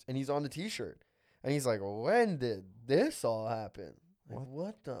T-shirts, and he's on the T-shirt. And he's like, when did this all happen? Like,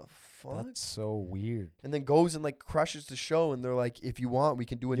 what the fuck? That's so weird. And then goes and like crushes the show, and they're like, if you want, we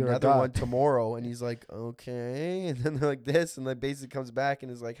can do You're a another god. one tomorrow. And he's like, okay. And then they're like this, and then basically comes back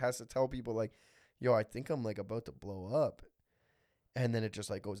and is like, has to tell people like, yo, I think I'm like about to blow up. And then it just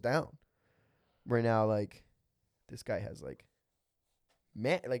like goes down. Right now, like, this guy has like,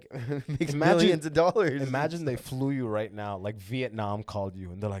 makes millions of dollars. Imagine they flew you right now, like Vietnam called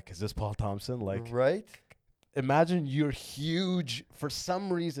you, and they're like, is this Paul Thompson? Like, right? Imagine you're huge for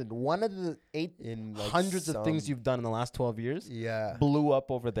some reason. One of the In like hundreds of things some- you've done in the last 12 years Yeah. blew up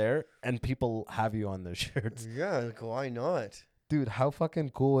over there, and people have you on their shirts. Yeah, like, why not? Dude, how fucking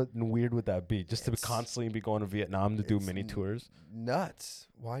cool and weird would that be? Just to It's- constantly be going to Vietnam to do it's mini tours. Nuts.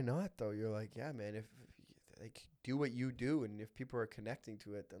 Why not though? You're like, yeah, man, if like do what you do, and if people are connecting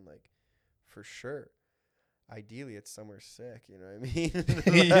to it, then like for sure. Ideally it's somewhere sick, you know what I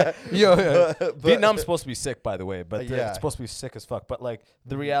mean? Yeah. But- Vietnam's supposed to be sick, by the way, but Yeah. it's supposed to be sick as fuck. But like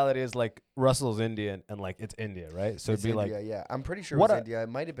the reality is, like, Russell's Indian, and like it's India, right? So It's it'd be like, India, yeah. I'm pretty sure what it was a- India. It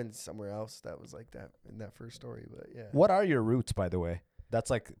might have been somewhere else that was like that in that first story, but yeah. what are your roots, by the way? That's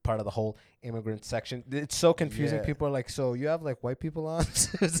like part of the whole immigrant section. It's so confusing. Yeah. People are like, so you have like white people on?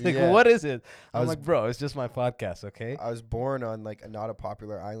 It's like, Yeah. what is it? I I'm was- like, bro, it's just my podcast, okay? I was born on like not a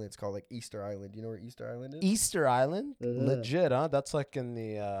popular island. It's called like Easter Island. You know where Easter Island is? Easter Island, legit, huh? That's like in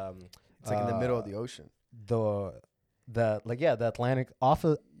the It's like in the middle of the ocean. the the Atlantic off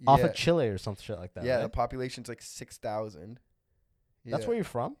of Chile or some shit like that. Yeah, right? the population's like 6,000. That's where you're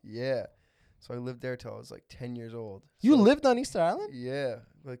from. Yeah. So I lived there till I was like 10 years old. You So, lived on Easter Island? Yeah,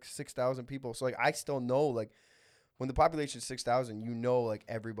 like 6,000 people. So like I still know like when the population is 6,000, you know like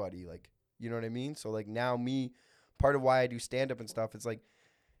everybody, like you know what I mean. So like now part of why I do stand up and stuff is like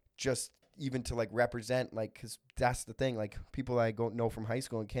just even to like represent, like, because that's the thing, like people I know from high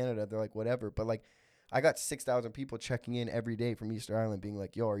school in Canada, they're like whatever, but like I got 6,000 people checking in every day from Easter Island being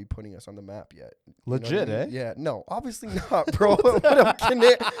like, yo, are you putting us on the map yet? You know what I Legit, mean? eh? Yeah. No, obviously not, bro.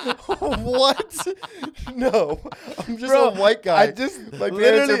 What? No. I'm just Bro, a white guy. I just My parents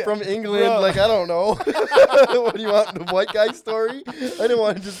literally- are from England. bro. Like, I don't know. What do you want, the white guy story? I didn't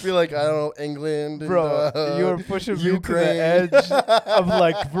want to just be like, I don't know, England. Bro, and, you were pushing me to Ukraine. the edge of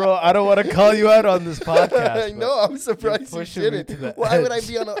like, bro, I don't want to call you out on this podcast. I know. I'm surprised you pushing me didn't. to the Why would I edge.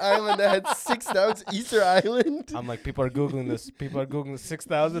 be on an island that had 6,000 Easter Island? I'm like, people are Googling this. People are Googling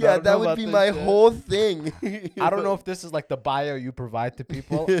 6,000. Yeah, that would be my whole thing. I don't know if this is like the bio you provide to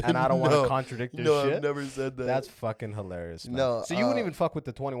people, and I don't want to No. contradict your No, shit. I've never said that. That's fucking hilarious, man. No, So you wouldn't even fuck with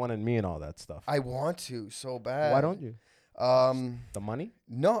the 21andMe and all that stuff. I want to so bad. Why don't you? The money?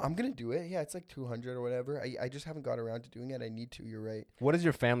 No, I'm gonna do it. Yeah, it's like 200 or whatever. I just haven't got around to doing it. I need to. You're right. What does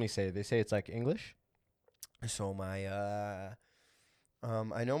your family say? They say it's like English? So my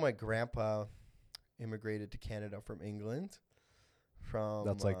I know my grandpa immigrated to Canada from England.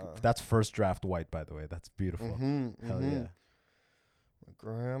 That's like, that's first draft white, by the way. That's beautiful. Hell yeah. My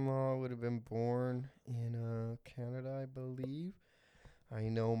grandma would have been born in Canada, I believe. I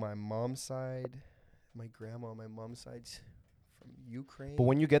know my mom's side, my grandma on my mom's side's from Ukraine. But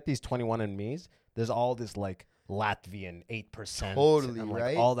when you get these 21andMe's, there's all this like Latvian 8%. Totally, and, like,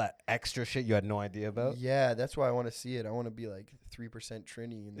 right? all that extra shit you had no idea about. Yeah, that's why I want to see it. I want to be like 3%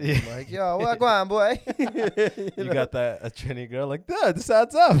 Trini and then I'm like, yo, what going on, boy? You got that a Trini girl like, dude, this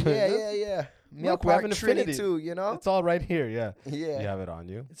adds up. Yeah. Look, we have an affinity. Trini too, you know? It's all right here, yeah. Yeah. You have it on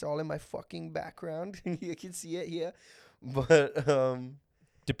you. It's all in my fucking background. You can see it here. But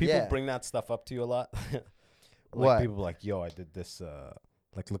Do people yeah. bring that stuff up to you a lot? Like What? people like, yo, I did this,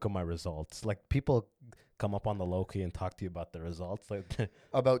 like, look at my results. Like, people come up on the low-key and talk to you about the results. Like,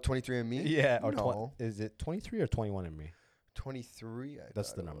 about 23andMe? yeah. Or No. is it 23 or 21andMe? 23. That's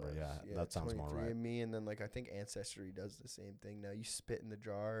thought the it number, was. yeah. That sounds more right. 23andMe, and then like I think Ancestry does the same thing now. You spit in the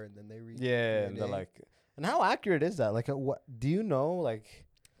jar and then they read. Yeah, and they're like, and how accurate is that? Like, what do you know? Like,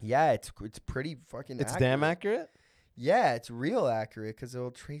 yeah, it's pretty fucking. it's accurate. damn accurate. Yeah, it's real accurate because it'll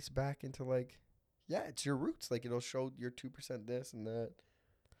trace back into like, yeah, it's your roots. Like it'll show your 2% this and that.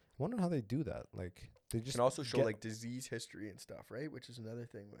 I wonder how they do that. Like, they just Can also show get- like disease history and stuff, right? Which is another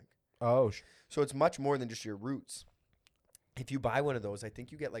thing. Like, oh, so it's much more than just your roots. If you buy one of those, I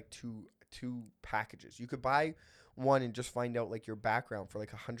think you get like two packages. You could buy one and just find out like your background for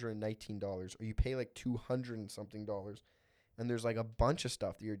like $119, or you pay like $200 and something, and there's like a bunch of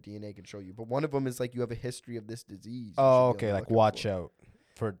stuff that your DNA can show you. But one of them is like you have a history of this disease. you oh, should be okay. on the Like, lookout watch for. out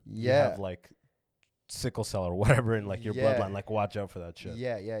for you Yeah. have like sickle cell or whatever in like your Yeah. bloodline. Like, watch out for that shit.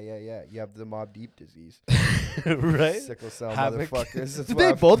 Yeah. You have the Mob Deep disease. Right? Sickle cell Havoc. motherfuckers. That's Did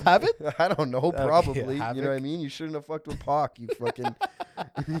why they I'm- I have it? I don't know. Okay, Probably. You know Havoc. what I mean? You shouldn't have fucked with Pac. You fucking,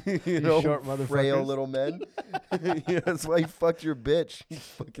 You short frail motherfuckers. little men. Yeah, that's why you fucked your bitch. You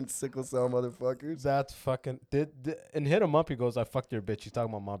fucking sickle cell motherfuckers. That's fucking. And hit him up. He goes, I fucked your bitch. He's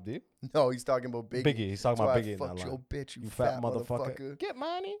talking about Mob Deep. No, he's talking about Biggie. Biggie. He's talking That's why about I Biggie in that fucked line. your bitch, you, You fat motherfucker. Get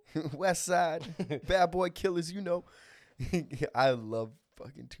money. West Side. Bad boy killers, you know. I love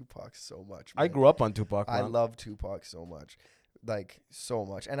fucking Tupac so much. I man. grew up on Tupac. I man. love Tupac so much. Like, so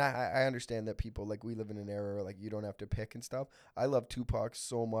much. And I understand that people, like, we live in an era where, like, you don't have to pick and stuff. I love Tupac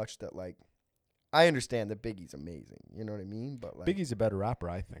so much that, like, I understand that Biggie's amazing. You know what I mean? But, like, Biggie's a better rapper,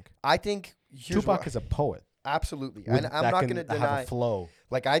 I think. I think here's Tupac why- is a poet. absolutely. with- And I'm that not can going to have deny. a flow.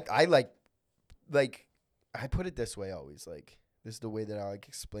 Like, I put it this way always. Like, this is the way that I, like,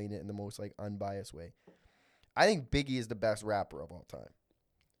 explain it in the most, like, unbiased way. I think Biggie is the best rapper of all time.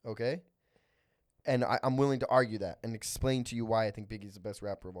 Okay? And I'm willing to argue that and explain to you why I think Biggie's the best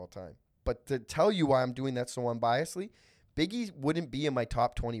rapper of all time. But to tell you why I'm doing that so unbiasedly, Biggie wouldn't be in my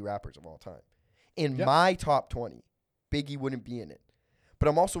top 20 rappers of all time. In Yep. my top 20, Biggie wouldn't be in it. But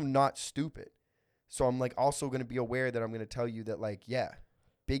I'm also not stupid. So I'm like also going to be aware that I'm going to tell you that, like, yeah,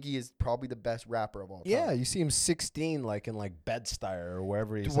 Biggie is probably the best rapper of all time. Yeah, you see him 16, like in like Bed-Stuy or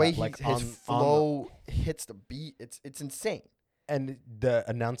wherever he's The way at, like his flow hits the beat, it's insane. and the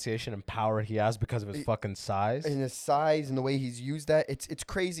enunciation and power he has because of his fucking size. And his size and the way he's used that, it's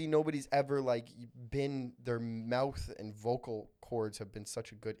crazy. Nobody's ever like been, their mouth and vocal cords have been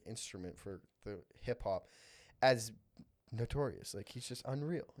such a good instrument for the hip hop. as notorious. Like he's just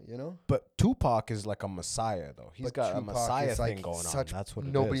unreal, you know. But Tupac is like a messiah, though. He's But got a Tupac messiah is, thing like, going on. such- That's what it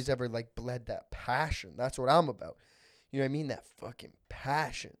is. Nobody's ever like bled that passion. That's what I'm about. You know what I mean? That fucking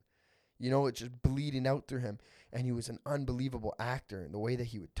passion. You know, it's just bleeding out through him. And he was an unbelievable actor, and the way that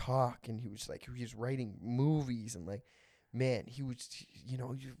he would talk, and he was writing movies, and like, man, he was, you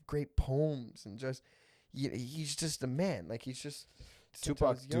know, great poems, and just, he's just a man. Like he's just since I Tupac,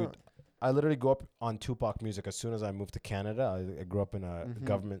 was young. dude. I literally grew up on Tupac music as soon as I moved to Canada. I grew up in a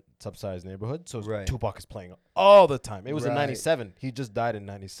government subsidized neighborhood, so Right. Tupac is playing all the time. It was in Right. '97. He just died in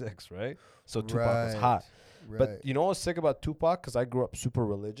 '96, right? So Tupac was hot. Right. But you know what's sick about Tupac? Because I grew up super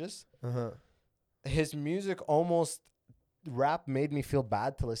religious. His music almost rap made me feel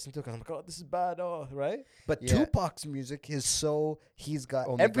bad to listen to because I'm like, oh, this is bad, right? But Yeah. Tupac's music is he's got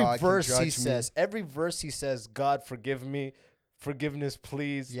Only every God can verse he judge me. says, God forgive me, forgiveness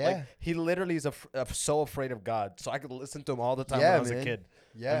please. Yeah. Like he literally is so afraid of God. So I could listen to him all the time Yeah, when I was man. a kid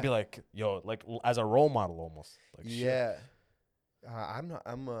Yeah. and be like, yo, like as a role model almost. Like, shit. Yeah. I'm not.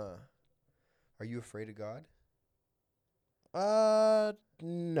 Are you afraid of God?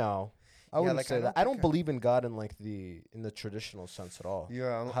 No. I Yeah, wouldn't like, say I that. don't I don't think I- believe in God in like in the traditional sense at all.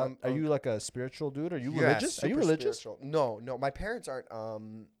 Yeah. Are you like a spiritual dude? Are you Yeah, religious? Are you super religious? spiritual. No. My parents aren't.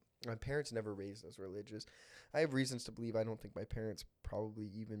 My parents never raised us religious. I have reasons to believe. I don't think my parents probably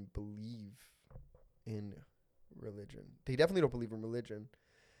even believe in religion. They definitely don't believe in religion.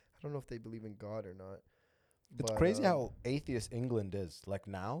 I don't know if they believe in God or not. It's But, crazy how atheist England is. Like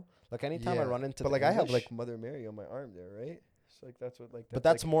now, like anytime I yeah. run into But the like I have English- like Mother Mary on my arm there, right? So like that's what like. but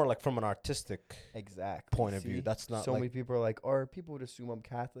that's like, more like from an artistic exactly point of view. see? That's not so like many people are like, or people would assume I'm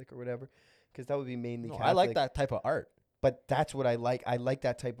Catholic or whatever, because that would be mainly. no, Catholic. I like that type of art. But that's what I like. I like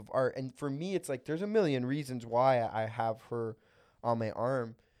that type of art. And for me, it's like there's a million reasons why I have her on my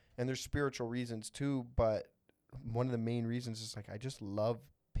arm. And there's spiritual reasons too. But one of the main reasons is like I just love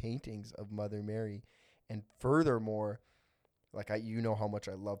paintings of Mother Mary. And furthermore, like you know how much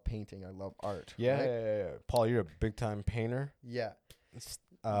I love painting. I love art. Yeah, right? yeah. Paul, you're a big time painter. Yeah.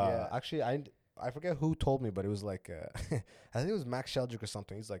 Yeah. Actually, I forget who told me, but it was like I think it was Max Sheldrick or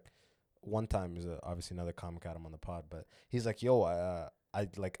something. He's like, one time is obviously another comic had him on the pod, but he's like, yo,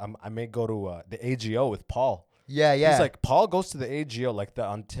 I may go to the AGO with Paul. Yeah. He's like, Paul goes to the AGO, like the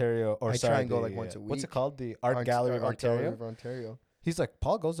Ontario, or I sorry, try and go the, like once a What's it week. called? The Art Gallery of Art Gallery Ontario. of Ontario. He's like,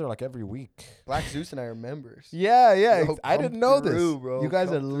 Paul goes there like every week. Black Zeus and I are members. Yeah. Yo, I come didn't know through, this. bro. You guys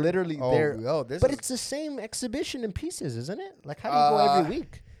Come are through. literally Oh, there. yo, this But is it's the same exhibition in pieces, isn't it? Like, how do you go every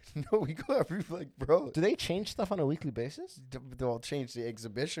week? no, we go every like, bro. Do they change stuff on a weekly basis? They'll change the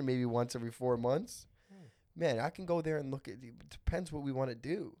exhibition maybe once every 4 months. Man, I can go there and look at it. Depends what we want to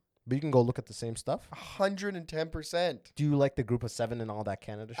do. But you can go look at the same stuff. 110%. Do you like the Group of Seven and all that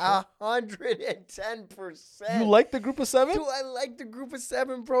Canada shit? 110%. You like the Group of Seven? Dude, I like the Group of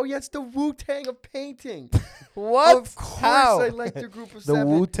Seven, bro. Yeah, it's the Wu-Tang of painting. What? Of course How? I like the Group of The Seven.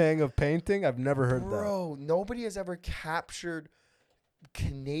 Wu Tang of painting? I've never heard that. Bro, nobody has ever captured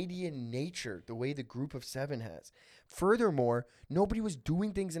Canadian nature the way the Group of Seven has. Furthermore, nobody was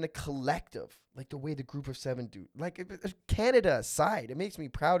doing things in a collective like the way the Group of Seven do. Like Canada aside, it makes me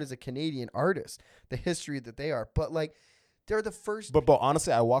proud as a Canadian artist, the history that they are. But like, they're the first. But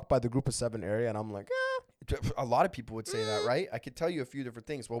honestly, I walk by the Group of Seven area and I'm like, A lot of people would say that, right? I could tell you a few different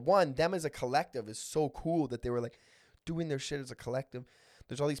things. Well, one, them as a collective is so cool that they were like doing their shit as a collective.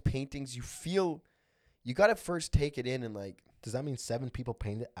 There's all these paintings. You feel, you got to first take it in and like. does that mean 7 people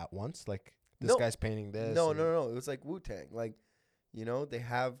paint it at once? Like this No. guy's painting this. No. and- It was like Wu-Tang. Like, you know, they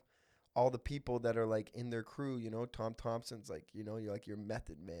have all the people that are like in their crew, you know, Thompson's like, you know, you're like your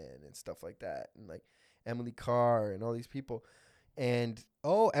Method Man and stuff like that. And like Emily Carr and all these people. And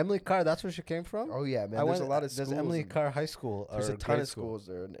Oh, Emily Carr, that's where she came from? oh yeah, man, I there's went- a lot of schools. There's Emily and- Carr High School. There's or a ton grade of school. schools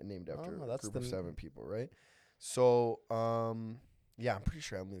that are named after Oh, a that's group the of 7 people, right? So, yeah, I'm pretty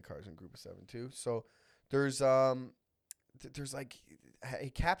sure Emily Carr's in group of 7 too. So there's there's like,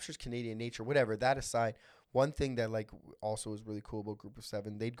 it captures Canadian nature, whatever. That aside, one thing that like also is really cool about Group of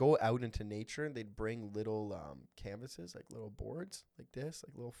 7, they'd go out into nature and they'd bring little canvases, like little boards like this,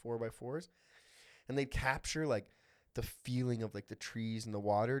 like little 4x4s, and they'd capture like the feeling of like the trees and the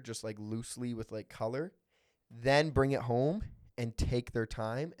water just like loosely with like color, then bring it home and take their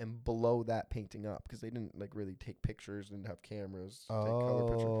time and blow that painting up because they didn't like really take pictures and have cameras to take color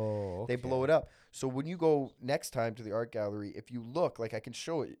pictures. Oh, They blow it up. So when you go next time to the art gallery, if you look, like I can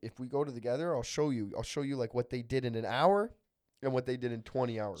show it. If we go together, I'll show you. I'll show you like what they did in an hour and what they did in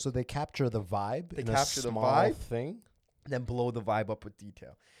 20 hours. So they capture the vibe. They in capture a the small vibe. thing. Then blow the vibe up with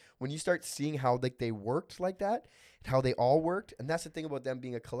detail. when you start seeing how like they worked like that, how they all worked, and that's the thing about them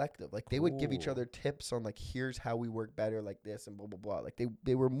being a collective. Like they would give each Cool. other tips on like here's how we work better like this and blah blah blah. Like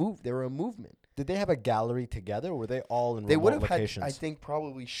they were a movement. Did they have a gallery together, or were they all in They would remote have had, locations? I think,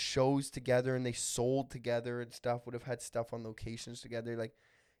 probably shows together, and they sold together and stuff. Would have had stuff on locations together. Like,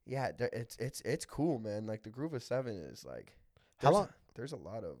 yeah, it's cool, man. Like the Groove of Seven is like, How long? There's a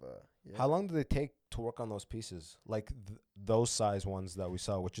lot of yeah. How long did they take to work on those pieces? Like those size ones that we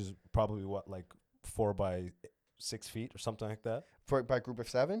saw, which is probably what, like 4 by 6 feet or something like that. By Group of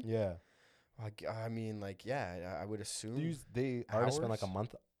Seven? Yeah. I mean, like, yeah, I would assume. They artists spend like a Hours?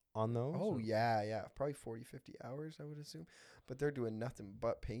 month on those. Oh, or- yeah. Probably 40, 50 hours, I would assume. But they're doing nothing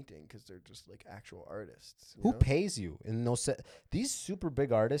but painting because they're just like actual artists. you Who know? pays you in those these super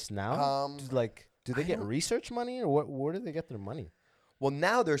big artists now? Do they I get don't- research money, or what? Where do they get their money? Well,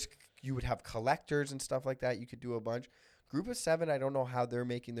 now you would have collectors and stuff like that. You could do a bunch. Group of Seven, I don't know how they're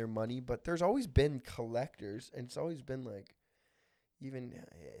making their money, but there's always been collectors, and it's always been like, even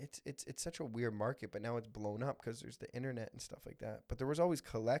it's such a weird market, but now it's blown up because there's the internet and stuff like that. But there was always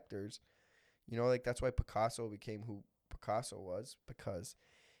collectors, you know, like that's why Picasso became who Picasso was, because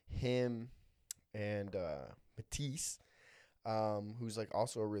him and Matisse, who's like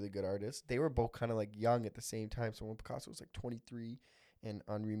also a really good artist, they were both kind of like young at the same time. So when Picasso was like 23 and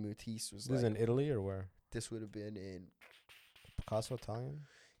Henri Matisse was This is like, in Italy or where? this would have been Picasso Italian.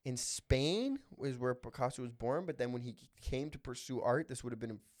 in Spain was where Picasso was born, but then when he came to pursue art, this would have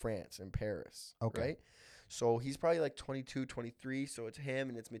been in France, in Paris. Okay. Right? So he's probably like 22, 23. So it's him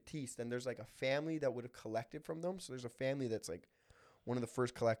and it's Matisse. Then there's like a family that would have collected from them. So there's a family that's like one of the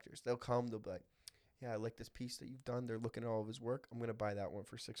first collectors. They'll come, they'll be like, yeah, I like this piece that you've done. They're looking at all of his work. I'm going to buy that one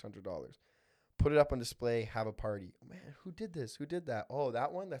for $600. Put it up on display, have a party. Oh, man, who did this? Who did that? Oh,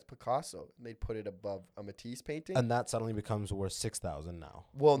 that one? That's Picasso. And they'd put it above a Matisse painting. And that suddenly becomes worth 6,000 now.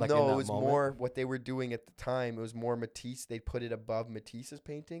 Well, Like in no, that it was moment? more what they were doing at the time. It was more Matisse. They'd put it above Matisse's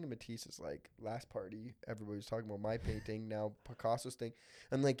painting. And Matisse is like, last party, everybody was talking about my painting. Now Picasso's thing.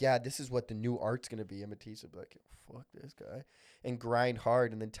 And like, yeah, this is what the new art's going to be. And Matisse would be like, fuck this guy. And grind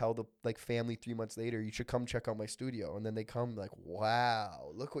hard and then tell the like family 3 months later, you should come check out my studio. And then they come like,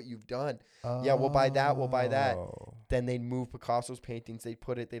 wow, look what you've done. Yeah, we'll buy that. We'll buy that. Oh. Then they'd move Picasso's paintings.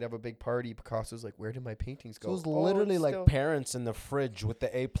 They'd have a big party. Picasso's like, where did my paintings So go? it was "Oh, literally it's like still-" parents in the fridge with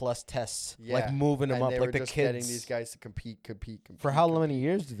the A+ tests, like Yeah. moving them And up they like were the just kids. getting these guys to compete. For how compete. many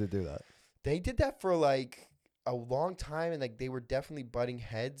years did they do that? They did that for like a long time, and like they were definitely butting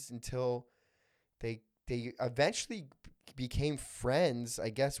heads until they eventually became friends, I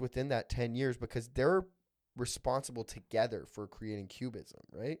guess, within that 10 years, because they're responsible together for creating Cubism,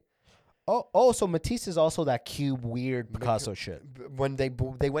 right? Oh, so Matisse is also that cube weird Picasso shit. When they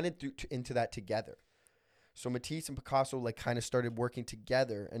went into that together. So Matisse and Picasso like kind of started working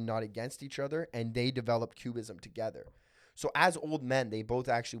together and not against each other, and they developed Cubism together. So as old men, they both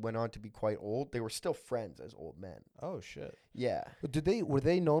actually went on to be quite old. They were still friends as old men. Oh shit. Yeah. But were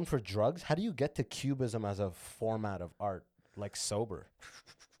they known for drugs? How do you get to cubism as a format of art, like sober?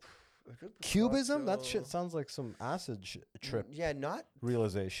 Cubism? That shit sounds like some acid trip Yeah, not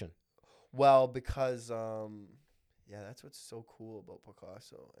realization. well because yeah, that's what's so cool about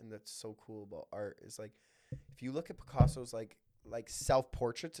Picasso, and that's so cool about art is like if you look at Picasso's like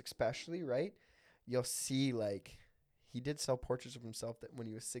self-portraits especially, right? You'll see like he did self-portraits of himself that when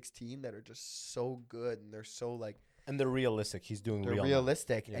he was 16 that are just so good, and they're so like And they're realistic. He's doing they're real.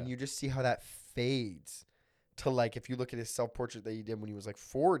 realistic, Yeah. and you just see how that fades to like if you look at his self-portrait that he did when he was like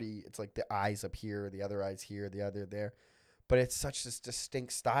 40, it's like the eyes up here, the other eyes here, the other there. But it's such this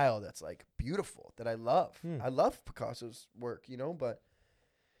distinct style that's like beautiful that I love. I love Picasso's work, you know, but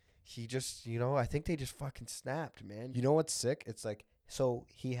he just, you know, I think they just fucking snapped, man. You know what's sick? It's like, so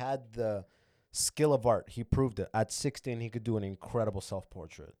he had the skill of art. He proved it. At 16, he could do an incredible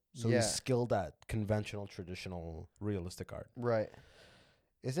self-portrait. So Yeah. he's skilled at conventional, traditional, realistic art. Right.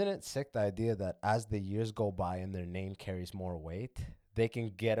 Isn't it sick, the idea that as the years go by and their name carries more weight, they can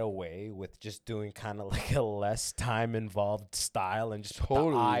get away with just doing kind of like a less time involved style and just put the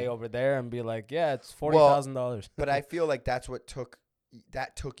Totally. eye over there and be like, yeah, it's $40,000. But I feel like that's what took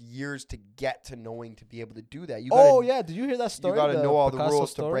years to get to knowing to be able to do that. You Oh, gotta, yeah. Did you hear that story? You got to the know all the Picasso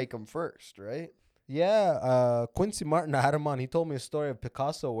rules story? to break them first, right? Yeah, Quincy Martin, I had him on. He told me a story of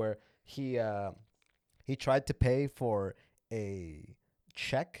Picasso where he tried to pay for a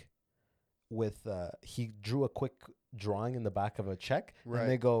check with he drew a quick drawing in the back of a check, Right. and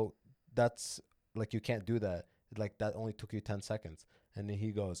they go, "That's like you can't do that. Like that only took you 10 seconds." And then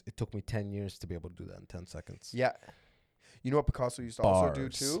he goes, "It took me 10 years to be able to do that in 10 seconds." Yeah. You know what Picasso used to also do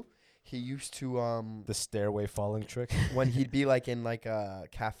Bars. too? He used to The stairway falling trick. when he'd be like in like a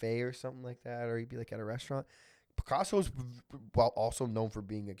cafe or something like that, or he'd be like at a restaurant. Picasso's also known for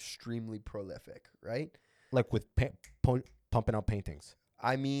being extremely prolific, right? Like with pumping out paintings.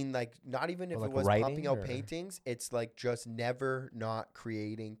 I mean, like, not even if Or like it was writing, pumping out or- paintings, it's like just never not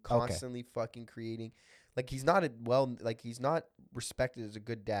creating, constantly fucking creating. Like, he's not he's not respected as a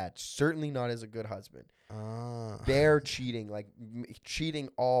good dad, certainly not as a good husband. Bare cheating, like cheating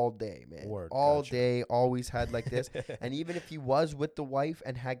all day, man. All Gotcha. day, always had like this. And even if he was with the wife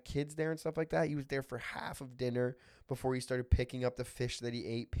and had kids there and stuff like that, he was there for half of dinner before he started picking up the fish that he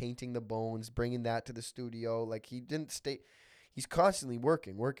ate, painting the bones, bringing that to the studio. Like, he didn't stay. He's constantly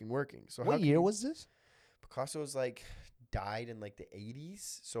working. So What year was this? Picasso's like died in like the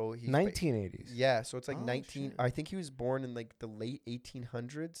 80s. So he's 1980s. yeah, so it's like Oh, 19 shit. I think he was born in like the late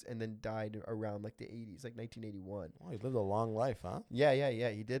 1800s and then died around like the 80s, like 1981. Oh, he lived a long life, huh? Yeah,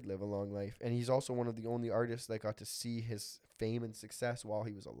 he did live a long life, and he's also one of the only artists that got to see his fame and success while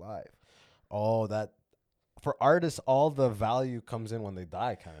he was alive. Oh, that for artists, all the value comes in when they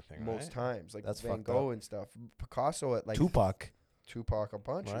die, kind of thing. Most right? times, like That's Van fucked Gogh and stuff. Picasso at like Tupac. a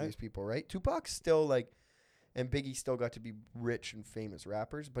bunch of Right. these people, right? Tupac's still like, and Biggie still got to be rich and famous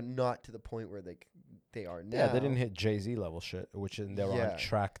rappers, but not to the point where they are now. Yeah, they didn't hit Jay-Z level shit, which they were Yeah. on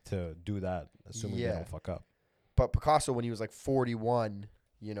track to do that, assuming they Yeah. don't fuck up. But Picasso, when he was like 41,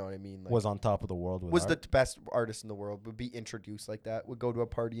 you know what I mean? Like, Was on top of the world with was art. the best artist in the world, would be introduced like that, would go to a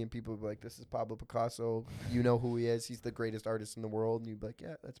party and people would be like, this is Pablo Picasso. You know who he is. He's the greatest artist in the world. And you'd be like,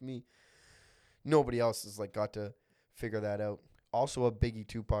 yeah, that's me. Nobody else has like got to figure that out. Also a Biggie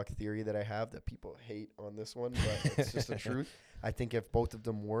Tupac theory that I have that people hate on this one, but it's just the truth. I think if both of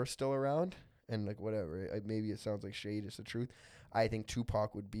them were still around and like whatever, maybe it sounds like shade, it's the truth. I think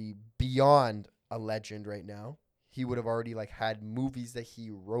Tupac would be beyond a legend right now. He would have already like had movies that he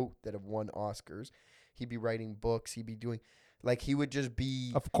wrote that have won Oscars. He'd be writing books. He'd be doing, like, he would just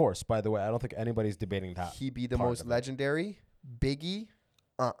be. Of course, by the way, I don't think anybody's debating that. He'd be the part most of it. legendary. Biggie,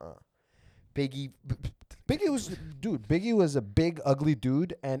 Biggie, Biggie was a big ugly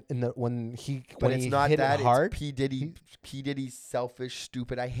dude, and when but when it's he not hit that. it hard, It's P Diddy. P Diddy's selfish,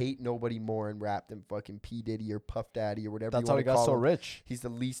 stupid. I hate nobody more in rap than fucking P Diddy or Puff Daddy or whatever. that's you how wanna he got call so him. rich. He's the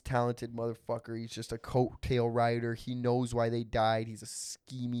least talented motherfucker. He's just a coattail rider. He knows why they died. He's a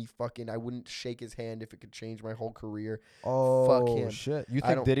schemy fucking. I wouldn't shake his hand if it could change my whole career. Oh him. shit! You I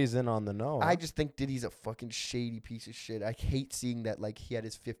think don't- Diddy's in on the know? I just think Diddy's a fucking shady piece of shit. I hate seeing that, like, he had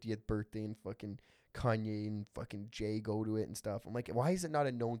his 50th birthday and fucking Kanye and fucking Jay go to it and stuff. I'm like, why is it not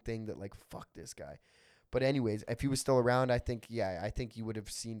a known thing that, like, fuck this guy? But anyways, if he was still around, I think you would have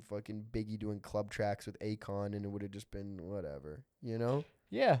seen fucking Biggie doing club tracks with Akon, and it would have just been whatever, you know?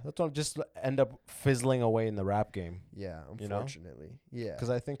 Yeah, that's what just end up fizzling away in the rap game. Yeah, You know? unfortunately. Yeah. Because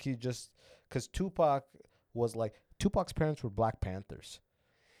I think because Tupac was like, Tupac's parents were Black Panthers.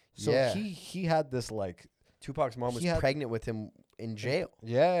 So Yeah. he had this like, Tupac's mom was he had- pregnant with him in jail.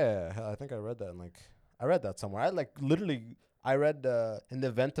 yeah, I think I read that I read that somewhere. I read In the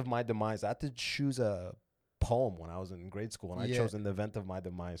Event of My Demise. I had to choose a poem when I was in grade school, and I Yeah. chose In the Event of My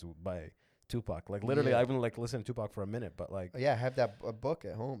Demise by Tupac. Like literally, Yeah. I've been like listening to Tupac for a minute, but like, Yeah, I have that a book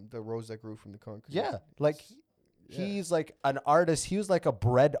at home, The Rose That Grew from the Concrete. yeah, like Yeah. he's like an artist. He was like a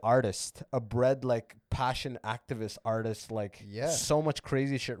bred artist, a bred like passion activist artist. Like Yeah. so much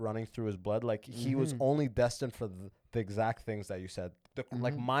crazy shit running through his blood. Like he was Mhm. only destined for the exact things that you said.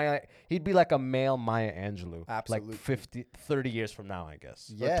 Like Mhm. he'd be like a male Maya Angelou. Absolutely. Like 30 years from now, I guess.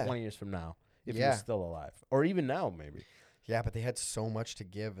 Yeah. Or 20 years from now, if he Yeah. was still alive. Or even now, maybe. Yeah, but they had so much to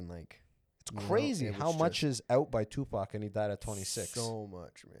give, and like, It's you know, crazy it how was much just is out by Tupac, and he died at 26. So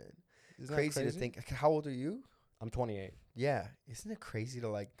much, man. Isn't that Crazy to think. How old are you? I'm 28. Yeah, isn't it crazy to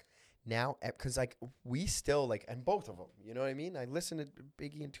like now? Because like we still like, and both of them. You know what I mean? I listen to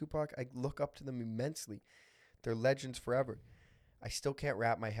Biggie and Tupac. I look up to them immensely. They're legends forever. I still can't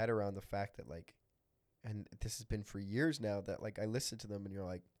wrap my head around the fact that like, and this has been for years now, that like I listen to them and you're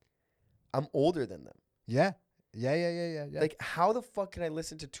like, I'm older than them. Yeah. Yeah. Like, how the fuck can I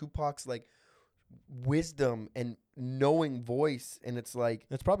listen to Tupac's like wisdom and knowing voice, and it's like,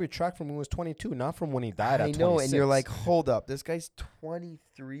 It's probably a track from when he was 22, not from when he died I at 26. know, and you're like, hold up, this guy's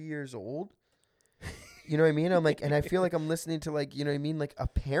 23 years old. You know what I mean? I'm like, and I feel like I'm listening to like, you know what I mean, like a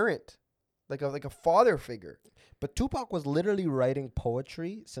parent, like a father figure. But Tupac was literally writing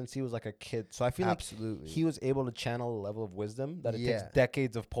poetry since he was like a kid. So I feel Absolutely. like he was able to channel a level of wisdom that it Yeah. takes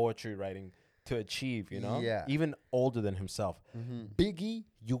decades of poetry writing to achieve, you know? Yeah. Even older than himself. Mm-hmm. Biggie,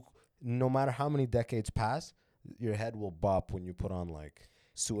 no matter how many decades pass, your head will bop when you put on like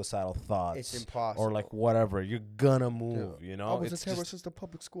suicidal thoughts. It's impossible. Or like whatever. You're gonna move, Yeah. you know? I was It's a terrorist just since the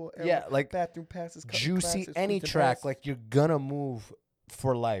public school era. Yeah, like bathroom passes, cutting juicy classes, any freaking track, passes. like you're gonna move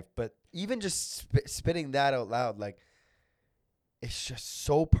for life. But even just spitting that out loud, like it's just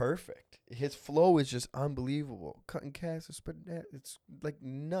so perfect. His flow is just unbelievable. Cutting casts, spitting that, it's like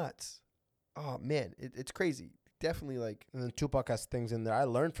nuts. Oh man, it's crazy. Definitely like. and then Tupac has things in there I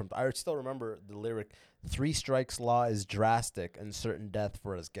learned from. I still remember the lyric, 3 strikes law is drastic and certain death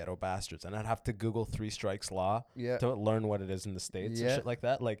for us ghetto bastards. And I'd have to Google 3 strikes law Yeah. to learn what it is in the States and Yeah. shit like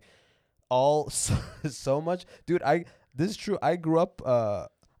that. Like all so much. Dude, this is true. I grew up,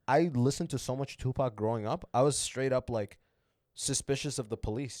 I listened to so much Tupac growing up. I was straight up like suspicious of the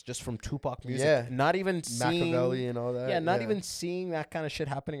police just from Tupac music. Yeah. Not even seeing. Machiavelli and all that. Yeah, not even seeing that kind of shit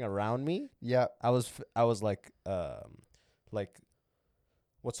happening around me. Yeah. I was like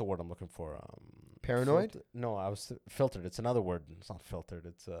what's the word I'm looking for? Paranoid? No, I was filtered. It's another word. It's not filtered.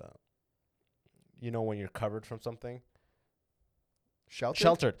 It's you know when you're covered from something.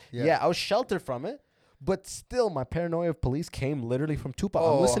 Sheltered. Yeah, I was sheltered from it, but still, my paranoia of police came literally from Tupac.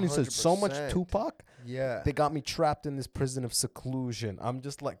 I'm listening to so much 100%. Tupac. Yeah. They got me trapped in this prison of seclusion. I'm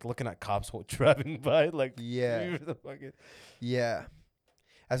just like looking at cops while driving by, like Yeah. the fucking. Yeah.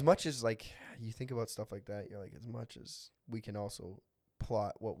 As much as like you think about stuff like that, you're like, as much as we can also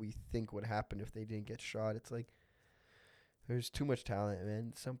plot what we think would happen if they didn't get shot, it's like there's too much talent,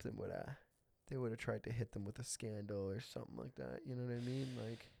 man. Something would they would have tried to hit them with a scandal or something like that. You know what I mean?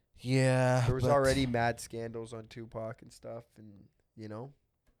 Like Yeah, there was already mad scandals on Tupac and stuff, and you know.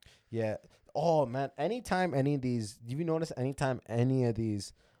 Yeah. Oh man, anytime any of these, do you notice anytime any of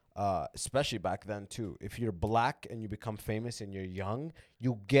these, especially back then too, if you're black and you become famous and you're young,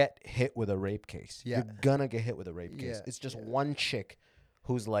 you get hit with a rape case. Yeah. You're gonna get hit with a rape case. Yeah, It's just yeah. one chick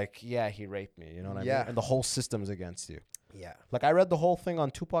who's like, yeah, he raped me. You know what I Yeah. mean? And the whole system's against you. Yeah. Like I read the whole thing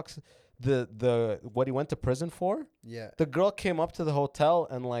on Tupac's the what he went to prison for. Yeah. The girl came up to the hotel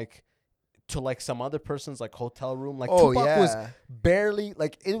and like to like some other person's like hotel room. Like Oh, Tupac was yeah. barely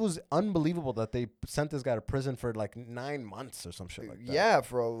like it was unbelievable that they sent this guy to prison for like 9 months or some shit like that. Yeah,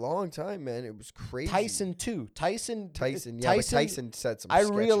 for a long time, man. It was crazy. Tyson too. Tyson, Yeah, but Tyson said some I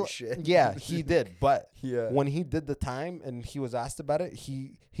sketchy shit. Yeah, he did. But Yeah. when he did the time and he was asked about it,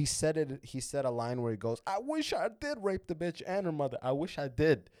 he said it. He said a line where he goes, "I wish I did rape the bitch and her mother. I wish I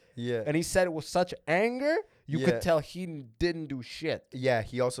did." Yeah. And he said it with such anger, you Yeah. could tell he didn't do shit. Yeah,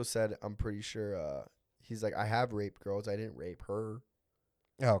 he also said, I'm pretty sure, he's like, I have raped girls. I didn't rape her.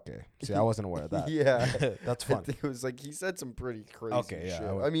 Okay. See, I wasn't aware of that. Yeah. That's fun. It was like, he said some pretty crazy Okay, yeah, shit.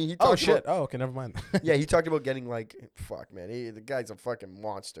 I would- I mean, he Oh talked shit. about, Oh, okay. Never mind. yeah, he talked about getting like, fuck, man. The guy's a fucking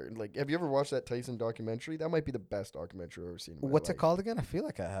monster. Like, have you ever watched that Tyson documentary? That might be the best documentary I've ever seen in my What's life. it called again? I feel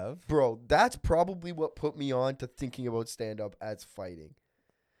like I have. Bro, that's probably what put me on to thinking about stand-up as fighting.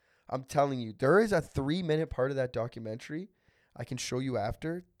 I'm telling you, there is a 3-minute part of that documentary I can show you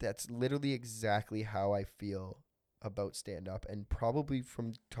after. That's literally exactly how I feel about stand-up. And probably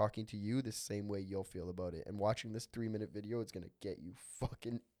from talking to you, the same way you'll feel about it. And watching this 3-minute video, it's going to get you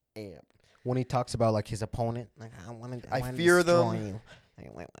fucking amped. When he talks about like his opponent, like I want to, I fear them. You.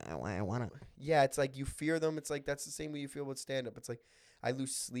 I want to. Yeah, it's like you fear them. It's like that's the same way you feel about stand-up. It's like I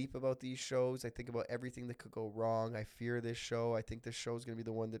lose sleep about these shows. I think about everything that could go wrong. I fear this show. I think this show is going to be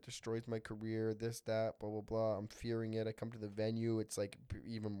the one that destroys my career, this, that, blah, blah, blah. I'm fearing it. I come to the venue. It's like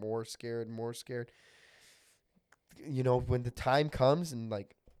even more scared, more scared. You know, when the time comes and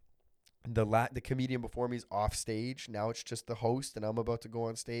like the comedian before me is off stage, now it's just the host and I'm about to go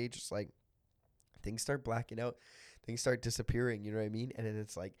on stage. It's like things start blacking out. Things start disappearing. You know what I mean? And then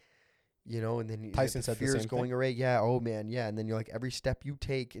it's like, you know, and then Tyson said the fear is same going thing. away. Yeah. Oh man. Yeah. And then you're like, every step you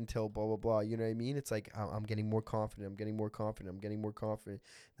take until blah, blah, blah. You know what I mean? It's like, I'm getting more confident. I'm getting more confident. I'm getting more confident.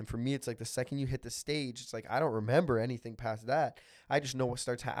 And for me, it's like the second you hit the stage, it's like, I don't remember anything past that. I just know what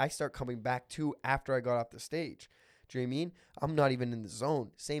starts. I start coming back to after I got off the stage. Do you know what I mean? I'm not even in the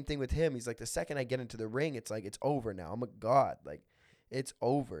zone. Same thing with him. He's like, the second I get into the ring, it's like, it's over now. I'm a god. Like, it's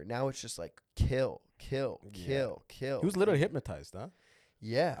over. Now it's just like kill. He was literally hypnotized, huh?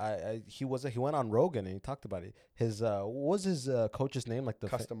 Yeah. He went on Rogan and he talked about it. His what was his coach's name? Like the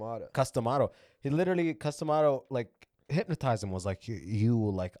Customata. Customado. He literally Customado like hypnotized him. Was like you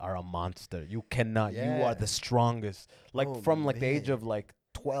like are a monster. You cannot. You Yeah. are the strongest. Like Oh, from like the age man. of like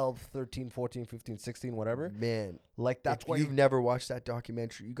 12, 13, 14, 15, 16, whatever. Man. Like that's If why you've never watched that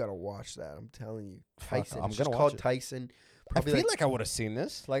documentary, you got to watch that. I'm telling you. Fuck, Tyson. I'm It's just gonna called watch it. Tyson. I Probably feel like I would have seen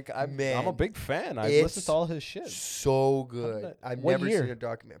this. Like I'm a Man, big fan. I it's listened to all his shit. so good. that- I've what never year? seen a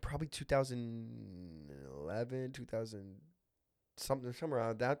documentary. Probably 2011, 2000 something, somewhere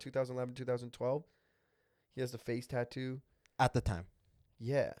around that. 2011, 2012. He has the face tattoo. At the time.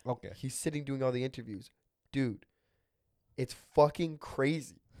 Yeah. Okay. He's sitting doing all the interviews. Dude, it's fucking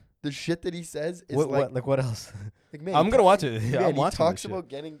crazy. The shit that he says is What else? like man, I'm he gonna ta- watch it. Yeah, man, I'm he watching talks this shit. about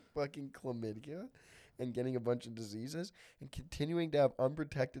getting fucking chlamydia and getting a bunch of diseases and continuing to have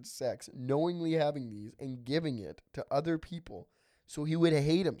unprotected sex, knowingly having these and giving it to other people so he would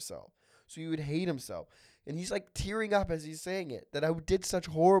hate himself. So he would hate himself. And he's like tearing up as he's saying it, that I did such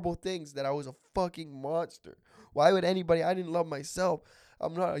horrible things, that I was a fucking monster. Why would anybody, I didn't love myself.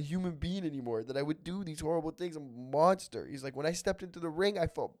 I'm not a human being anymore, that I would do these horrible things. I'm a monster. He's like, when I stepped into the ring, I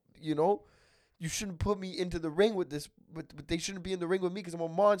felt, you shouldn't put me into the ring with this, but they shouldn't be in the ring with me because I'm a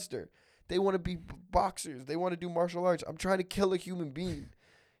monster. They want to be boxers. They want to do martial arts. I'm trying to kill a human being.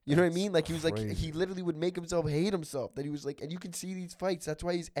 You know what I mean? Like, he was like, he literally would make himself hate himself. That he was like, and you can see these fights. That's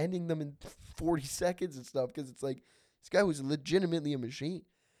why he's ending them in 40 seconds and stuff, because it's like, this guy was legitimately a machine.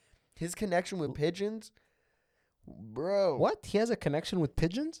 His connection with pigeons, bro. What? He has a connection with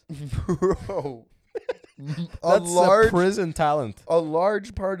pigeons? Bro. That's a prison talent. A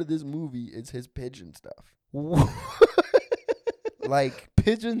large part of this movie is his pigeon stuff. Like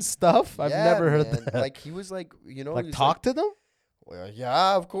pigeon stuff? I've never heard that. Like, he was like, like talk to them? Well,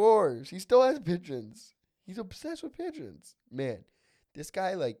 yeah, of course. He still has pigeons. He's obsessed with pigeons. Man, this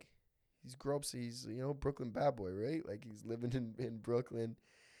guy, like, he's Brooklyn bad boy, right? Like, he's living in Brooklyn.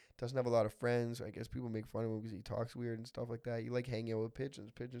 Doesn't have a lot of friends. I guess people make fun of him because he talks weird and stuff like that. He like hanging out with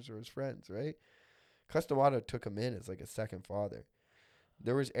pigeons. Pigeons are his friends, right? Customato took him in as like a second father.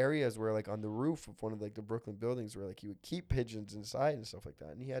 There was areas where, like, on the roof of one of like the Brooklyn buildings where like he would keep pigeons inside and stuff like that.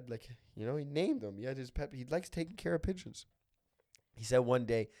 And he had like, he named them. He had his pet. He likes taking care of pigeons. He said one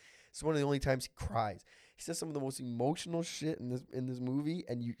day, it's one of the only times he cries. He says some of the most emotional shit in this movie,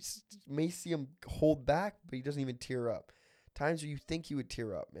 and you may see him hold back, but he doesn't even tear up. Times where you think he would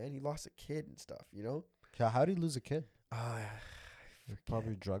tear up, man. He lost a kid and stuff, Yeah, how did he lose a kid?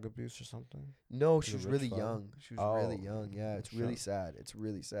 Probably drug abuse or something. No, she was really young. She was really young. Yeah, it's really sure. sad. It's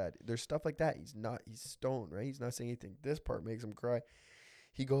really sad. There's stuff like that. He's stoned, right? He's not saying anything. This part makes him cry.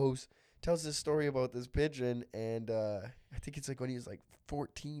 He tells this story about this pigeon, and I think it's like when he was like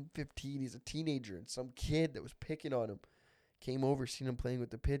 14, 15, he's a teenager, and some kid that was picking on him came over, seen him playing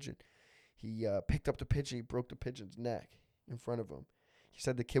with the pigeon. He picked up the pigeon, he broke the pigeon's neck in front of him. He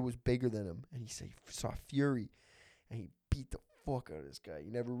said the kid was bigger than him, and he said he saw fury, and he beat the fuck out of this guy. He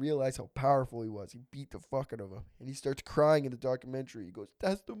never realized how powerful he was. He beat the fuck out of him, and he starts crying in the documentary. He goes,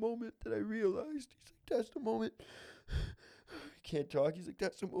 "That's the moment that I realized." He's like, "That's the moment." He can't talk. He's like,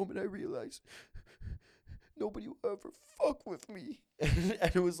 "That's the moment I realized nobody will ever fuck with me."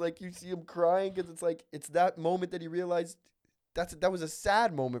 And it was like, you see him crying because it's like, it's that moment that he realized that was a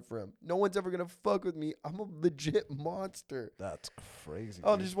sad moment for him. No one's ever gonna fuck with me. I'm a legit monster. That's crazy.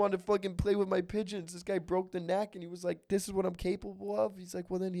 I just wanted to fucking play with my pigeons. This guy broke the neck, and he was like, "This is what I'm capable of." He's like,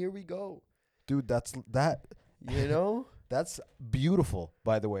 "Well, then here we go." Dude, that's That's beautiful,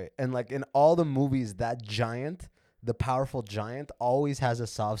 by the way. And like in all the movies, that giant, the powerful giant, always has a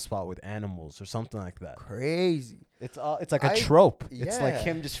soft spot with animals or something like that. Crazy. It's like a trope. Yeah. It's like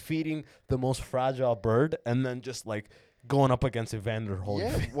him just feeding the most fragile bird and then just like going up against Evander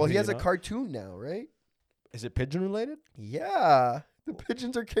Holyfield. Yeah. Well, he has a cartoon now, right? Is it pigeon related? Yeah. The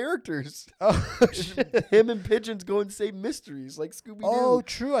pigeons are characters. Oh, shit. Him and pigeons go and save mysteries like Scooby-Doo. Oh,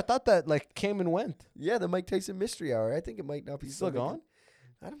 true. I thought that like came and went. Yeah, the Mike Tyson Mystery Hour. I think it might not be Still gone?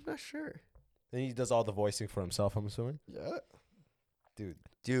 I'm not sure. And he does all the voicing for himself, I'm assuming. Yeah.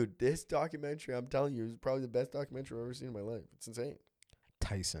 Dude, this documentary, I'm telling you, is probably the best documentary I've ever seen in my life. It's insane.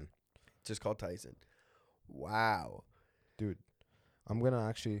 Tyson. It's just called Tyson. Wow. Dude, I'm going to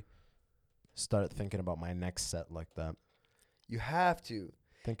actually start thinking about my next set like that. You have to.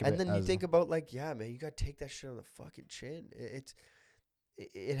 And then you think about like, yeah, man, you got to take that shit on the fucking chin.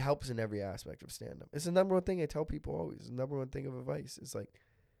 It helps in every aspect of stand-up. It's the number one thing I tell people always. It's the number one thing of advice. It's like,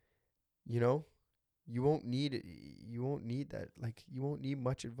 you won't need it. You won't need that. Like, you won't need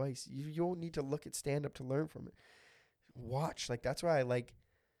much advice. You won't need to look at stand-up to learn from it. Watch. Like, that's why I like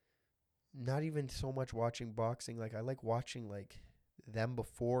not even so much watching boxing. Like, I like watching, like, them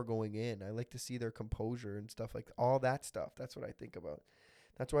before going in. I like to see their composure and stuff, like all that stuff. That's what I think about.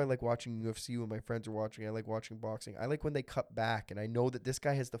 That's why I like watching UFC when my friends are watching. I like watching boxing. I like when they cut back and I know that this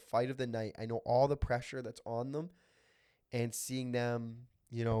guy has the fight of the night. I know all the pressure that's on them, and seeing them,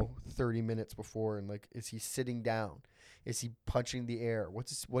 30 minutes before, and like, is he sitting down? Is he punching the air?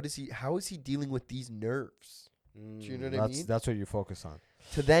 How is he dealing with these nerves? Do you know what I mean? That's what you focus on.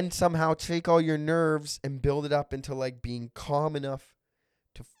 To then somehow take all your nerves and build it up into like being calm enough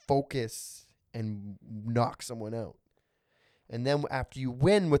to focus and knock someone out. And then after you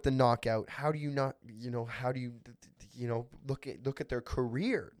win with the knockout, how do you look at their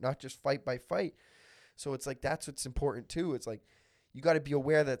career, not just fight by fight. So it's like that's what's important too. It's like you got to be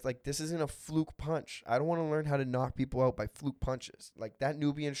aware that like this isn't a fluke punch. I don't want to learn how to knock people out by fluke punches. Like that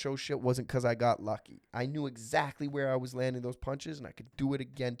Nubian show shit wasn't because I got lucky. I knew exactly where I was landing those punches, and I could do it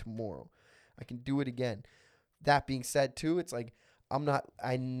again tomorrow. I can do it again. That being said too, it's like I'm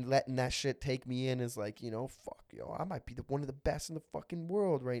letting that shit take me in as like, fuck, I might be one of the best in the fucking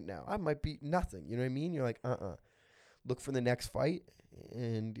world right now. I might be nothing. You know what I mean? You're like, look for the next fight.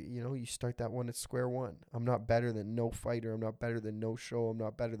 And, you start that one at square one. I'm not better than no fighter. I'm not better than no show. I'm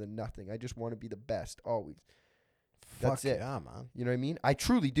not better than nothing. I just want to be the best always. That's it. Yeah, man. You know what I mean? I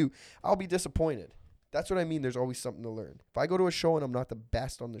truly do. I'll be disappointed. That's what I mean. There's always something to learn. If I go to a show and I'm not the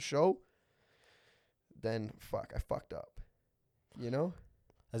best on the show, then fuck, I fucked up.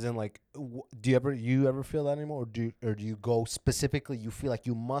 As in, like, do you ever feel that anymore, or do you go specifically? You feel like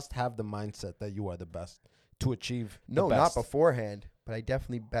you must have the mindset that you are the best to achieve. No, the best. not beforehand, but I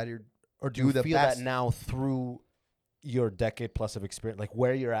definitely better. Or do you the feel best. that now through your decade plus of experience, like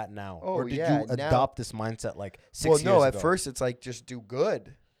where you're at now? Oh, or did yeah, you now- adopt this mindset like 6 years Well, no, ago? at first it's like just do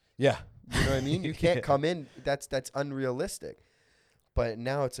good. Yeah. You know what I mean? You can't Yeah. come in. That's unrealistic. But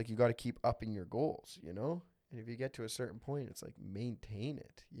now it's like you got to keep upping your goals. And if you get to a certain point, it's like maintain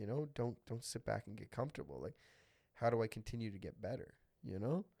it. Don't sit back and get comfortable. Like, how do I continue to get better?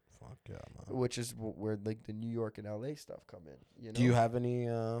 Fuck yeah, man. Which is where like the New York and LA stuff come in. Do you have any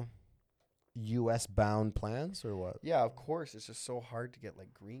U.S. bound plans or what? Yeah, of course. It's just so hard to get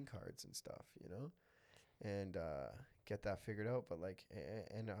like green cards and stuff, and get that figured out. But like,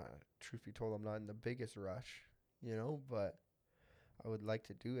 and truth be told, I'm not in the biggest rush, but I would like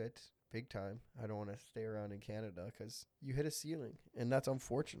to do it big time. I don't want to stay around in Canada because you hit a ceiling, and that's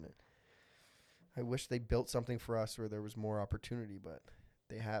unfortunate. I wish they built something for us where there was more opportunity, but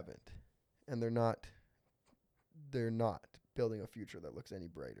they haven't, and they're not building a future that looks any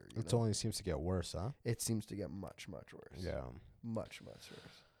brighter. It only seems to get worse, huh? It seems to get much, much worse. Yeah. Much, much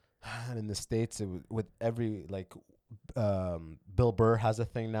worse. And in the States, with every, like, Bill Burr has a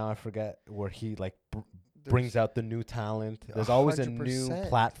thing now, I forget, where he, like, brings out the new talent. There's always a new 100%.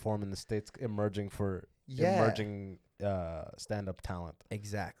 platform in the States emerging for emerging stand-up talent.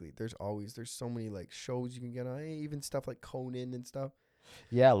 Exactly. There's so many, like, shows you can get on, even stuff like Conan and stuff.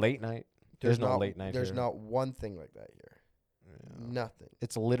 Yeah, late night. There's no late night There's here. not one thing like that here. Yeah. Nothing.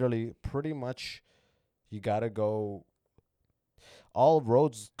 It's literally pretty much you got to go. All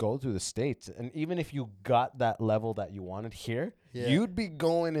roads go through the States. And even if you got that level that you wanted here, you'd be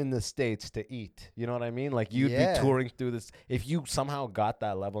going in the States to eat. You know what I mean? Like, you'd be touring through this. If you somehow got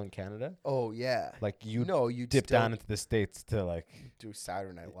that level in Canada, Oh, yeah. like, you you'd dip still down into the States to, like, do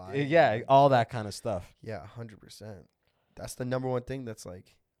Saturday Night Live. yeah, all that kind of stuff. Yeah, 100%. That's the number one thing that's,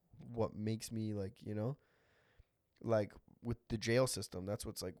 like, what makes me, like, like, with the jail system, that's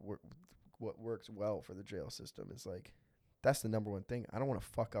what's, like, what works well for the jail system is, like, that's the number one thing. I don't want to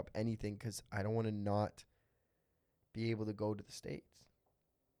fuck up anything because I don't want to not be able to go to the States.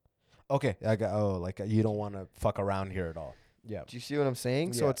 Okay, you don't want to fuck around here at all. Yeah. Do you see what I'm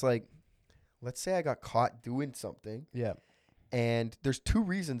saying? So Yeah. it's like, let's say I got caught doing something. Yeah. And there's two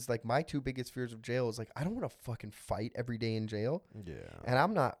reasons, like my two biggest fears of jail is like, I don't want to fucking fight every day in jail. Yeah. And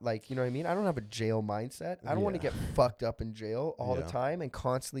I'm not like, you know what I mean? I don't have a jail mindset. I don't want to get fucked up in jail all the time and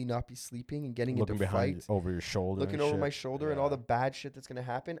constantly not be sleeping and getting Looking into behind fights. over your shoulder. Looking and over shit. my shoulder and Yeah. all the bad shit that's going to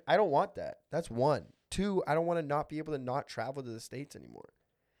happen. I don't want that. That's one. Two, I don't want to not be able to not travel to the States anymore.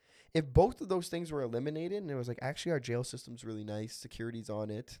 If both of those things were eliminated and it was like, actually, our jail system's really nice. Security's on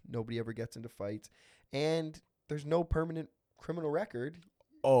it. Nobody ever gets into fights. And there's no permanent criminal record.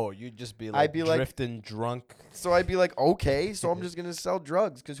 Oh, you'd just be like I'd be like- drifting drunk. So I'd be like, okay, so I'm just going to sell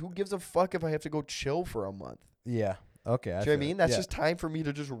drugs because who gives a fuck if I have to go chill for a month? Yeah. Okay. Do you know what I mean? That's just time for me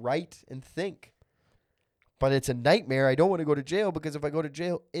to just write and think. But it's a nightmare. I don't want to go to jail because if I go to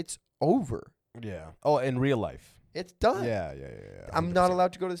jail, it's over. Yeah. Oh, in real life. It's done. Yeah. I'm not 100%.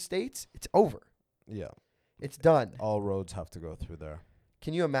 allowed to go to the States. It's over. Yeah. It's done. All roads have to go through there.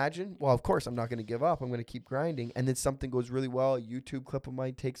 Can you imagine? Well, of course, I'm not going to give up. I'm going to keep grinding. And then something goes really well. A YouTube clip of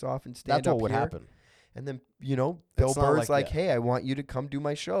mine takes off and stand That's up what would here. happen. And then, Bill It's not Burr's like, like- hey, I want you to come do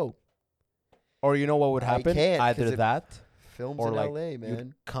my show. Or you know what would I happen? can't 'cause Either it- that Films or in like LA, man.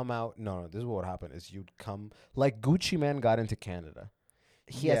 you'd come out. No, this is what would happen is you'd come like Gucci Man got into Canada.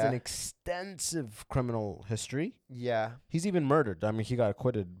 He has an Yeah. extensive criminal history. Yeah. He's even murdered. I mean, he got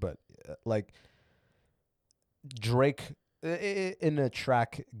acquitted, but like Drake in a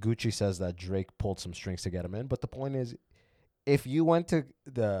track, Gucci says that Drake pulled some strings to get him in. But the point is, if you went to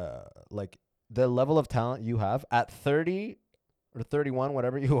the level of talent you have at 30, or 31,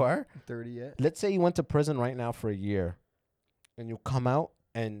 whatever you are. 30 yet? Let's say you went to prison right now for a year, and you come out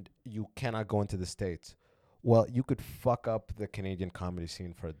and you cannot go into the States. Well, you could fuck up the Canadian comedy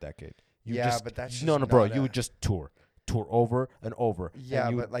scene for a decade. You Yeah, just, but that's no, just bro. not You a- would just tour over and over. Yeah,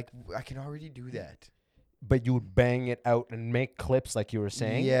 and you, but like I can already do that. but you would bang it out and make clips like you were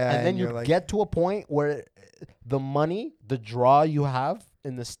saying. Yeah, and then and you you're like- get to a point where the money, the draw you have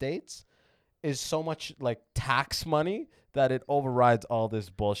in the States is so much like tax money that it overrides all this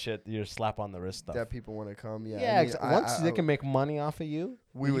bullshit, your slap on the wrist stuff. That people want to come. Yeah. Yeah, I mean, once they can make money off of you,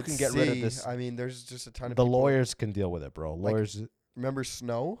 we you would can get rid of see- this. I mean, there's just a ton of The people. lawyers can deal with it, bro. Like- Lawyers, Remember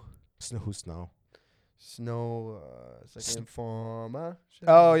Snow? who's Snow? Snow, it's like an informer.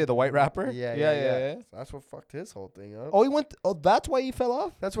 Oh yeah, the white rapper. Yeah. So that's what fucked his whole thing up. Oh, he went. Oh, that's why he fell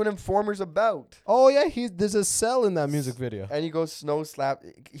off. That's what Informer's about. Oh yeah, there's a cell in that music video. And he goes Snow slap.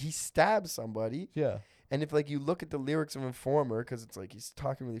 He stabs somebody. Yeah. And if like you look at the lyrics of Informer, because it's like he's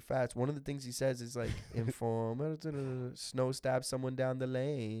talking really fast. One of the things he says is like Informer, Snow stabbed someone down the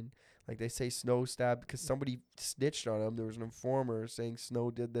lane. Like they say Snow stabbed because somebody snitched on him. There was an informer saying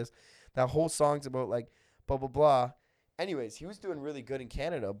Snow did this. That whole song's about like blah blah blah. Anyways, he was doing really good in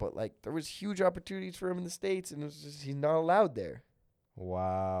Canada, but like there was huge opportunities for him in the States, and it was just he's not allowed there.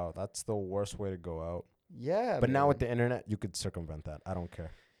 Wow, that's the worst way to go out. Yeah, But now man. with the internet, you could circumvent that. I don't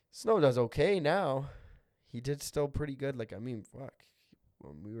care. Snow does okay now. He did still pretty good. Like I mean, fuck.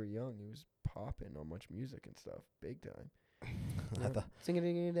 When we were young, he was popping on much music and stuff, big time.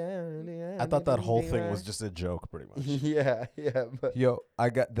 I thought that whole thing was just a joke, pretty much. yeah. But Yo, I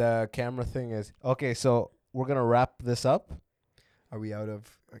got the camera thing is okay. So we're gonna wrap this up. are we out of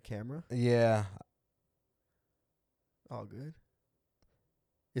a camera? Yeah. All good.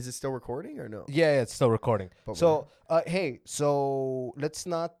 Is it still recording or no? Yeah, it's still recording. But So, hey, so let's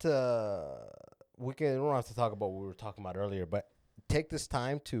not. We don't have to talk about what we were talking about earlier, but take this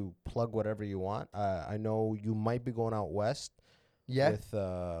time to plug whatever you want. I know you might be going out west. Yeah. With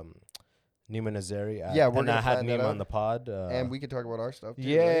Nima Nazari. Yeah, we're and gonna I had plan that Nima out. on the pod. And we can talk about our stuff too.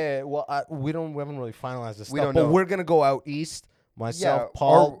 yeah, right? well, we haven't really finalized this We stuff, don't but know. we're gonna go out east. Myself, Yeah,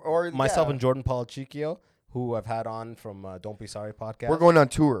 Paul, or myself, yeah. and Jordan Paul Chicchio, who I've had on from Don't Be Sorry podcast. We're going on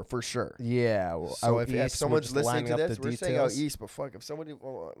tour for sure. Yeah, we're So out if east, someone's we're just listening to lining up this, the we're saying out details. east. But fuck, if somebody,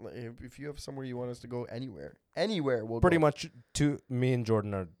 if you have somewhere you want us to go, anywhere, we'll Pretty go. much, me and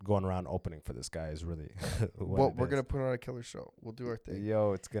Jordan are going around opening for this guy. Is really what Well, it we're is. gonna put on a killer show. We'll do our thing.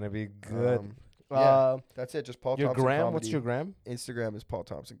 Yo, it's gonna be good. Yeah, that's it. Just Paul Your Thompson gram? Comedy. What's your gram? Instagram is Paul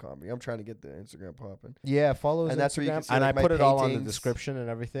Thompson Comedy. I'm trying to get the Instagram popping. Yeah, follow his And that's where you Instagram, can see, and like, I my put it all on the paintings. description and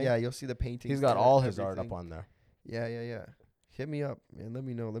everything. Yeah, you'll see the paintings. He's got and all his art everything. up on there. Yeah. Hit me up and let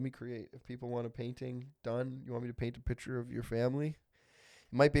me know. Let me create. If people want a painting done, you want me to paint a picture of your family?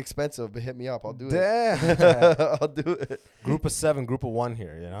 It might be expensive, but hit me up. I'll do it. Damn. I'll do it. Group of 7, group of 1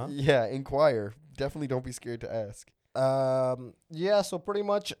 here. You know. Yeah, inquire. Definitely don't be scared to ask. Yeah, so pretty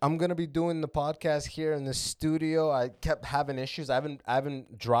much I'm gonna be doing the podcast here in the studio. I kept having issues. I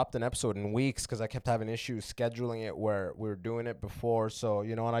haven't dropped an episode in weeks because I kept having issues scheduling it where we were doing it before. So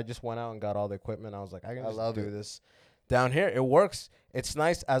you know, and I just went out and got all the equipment. I was like, I can I just love do it. this down here. It works. It's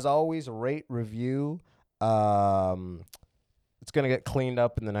nice as always. Rate, review. It's gonna get cleaned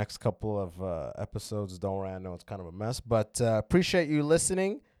up in the next couple of episodes. Don't worry, I know it's kind of a mess, but appreciate you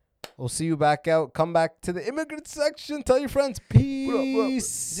listening. We'll see you back out. Come back to the immigrant section. Tell your friends.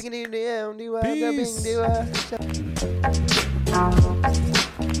 Peace. Peace. Peace.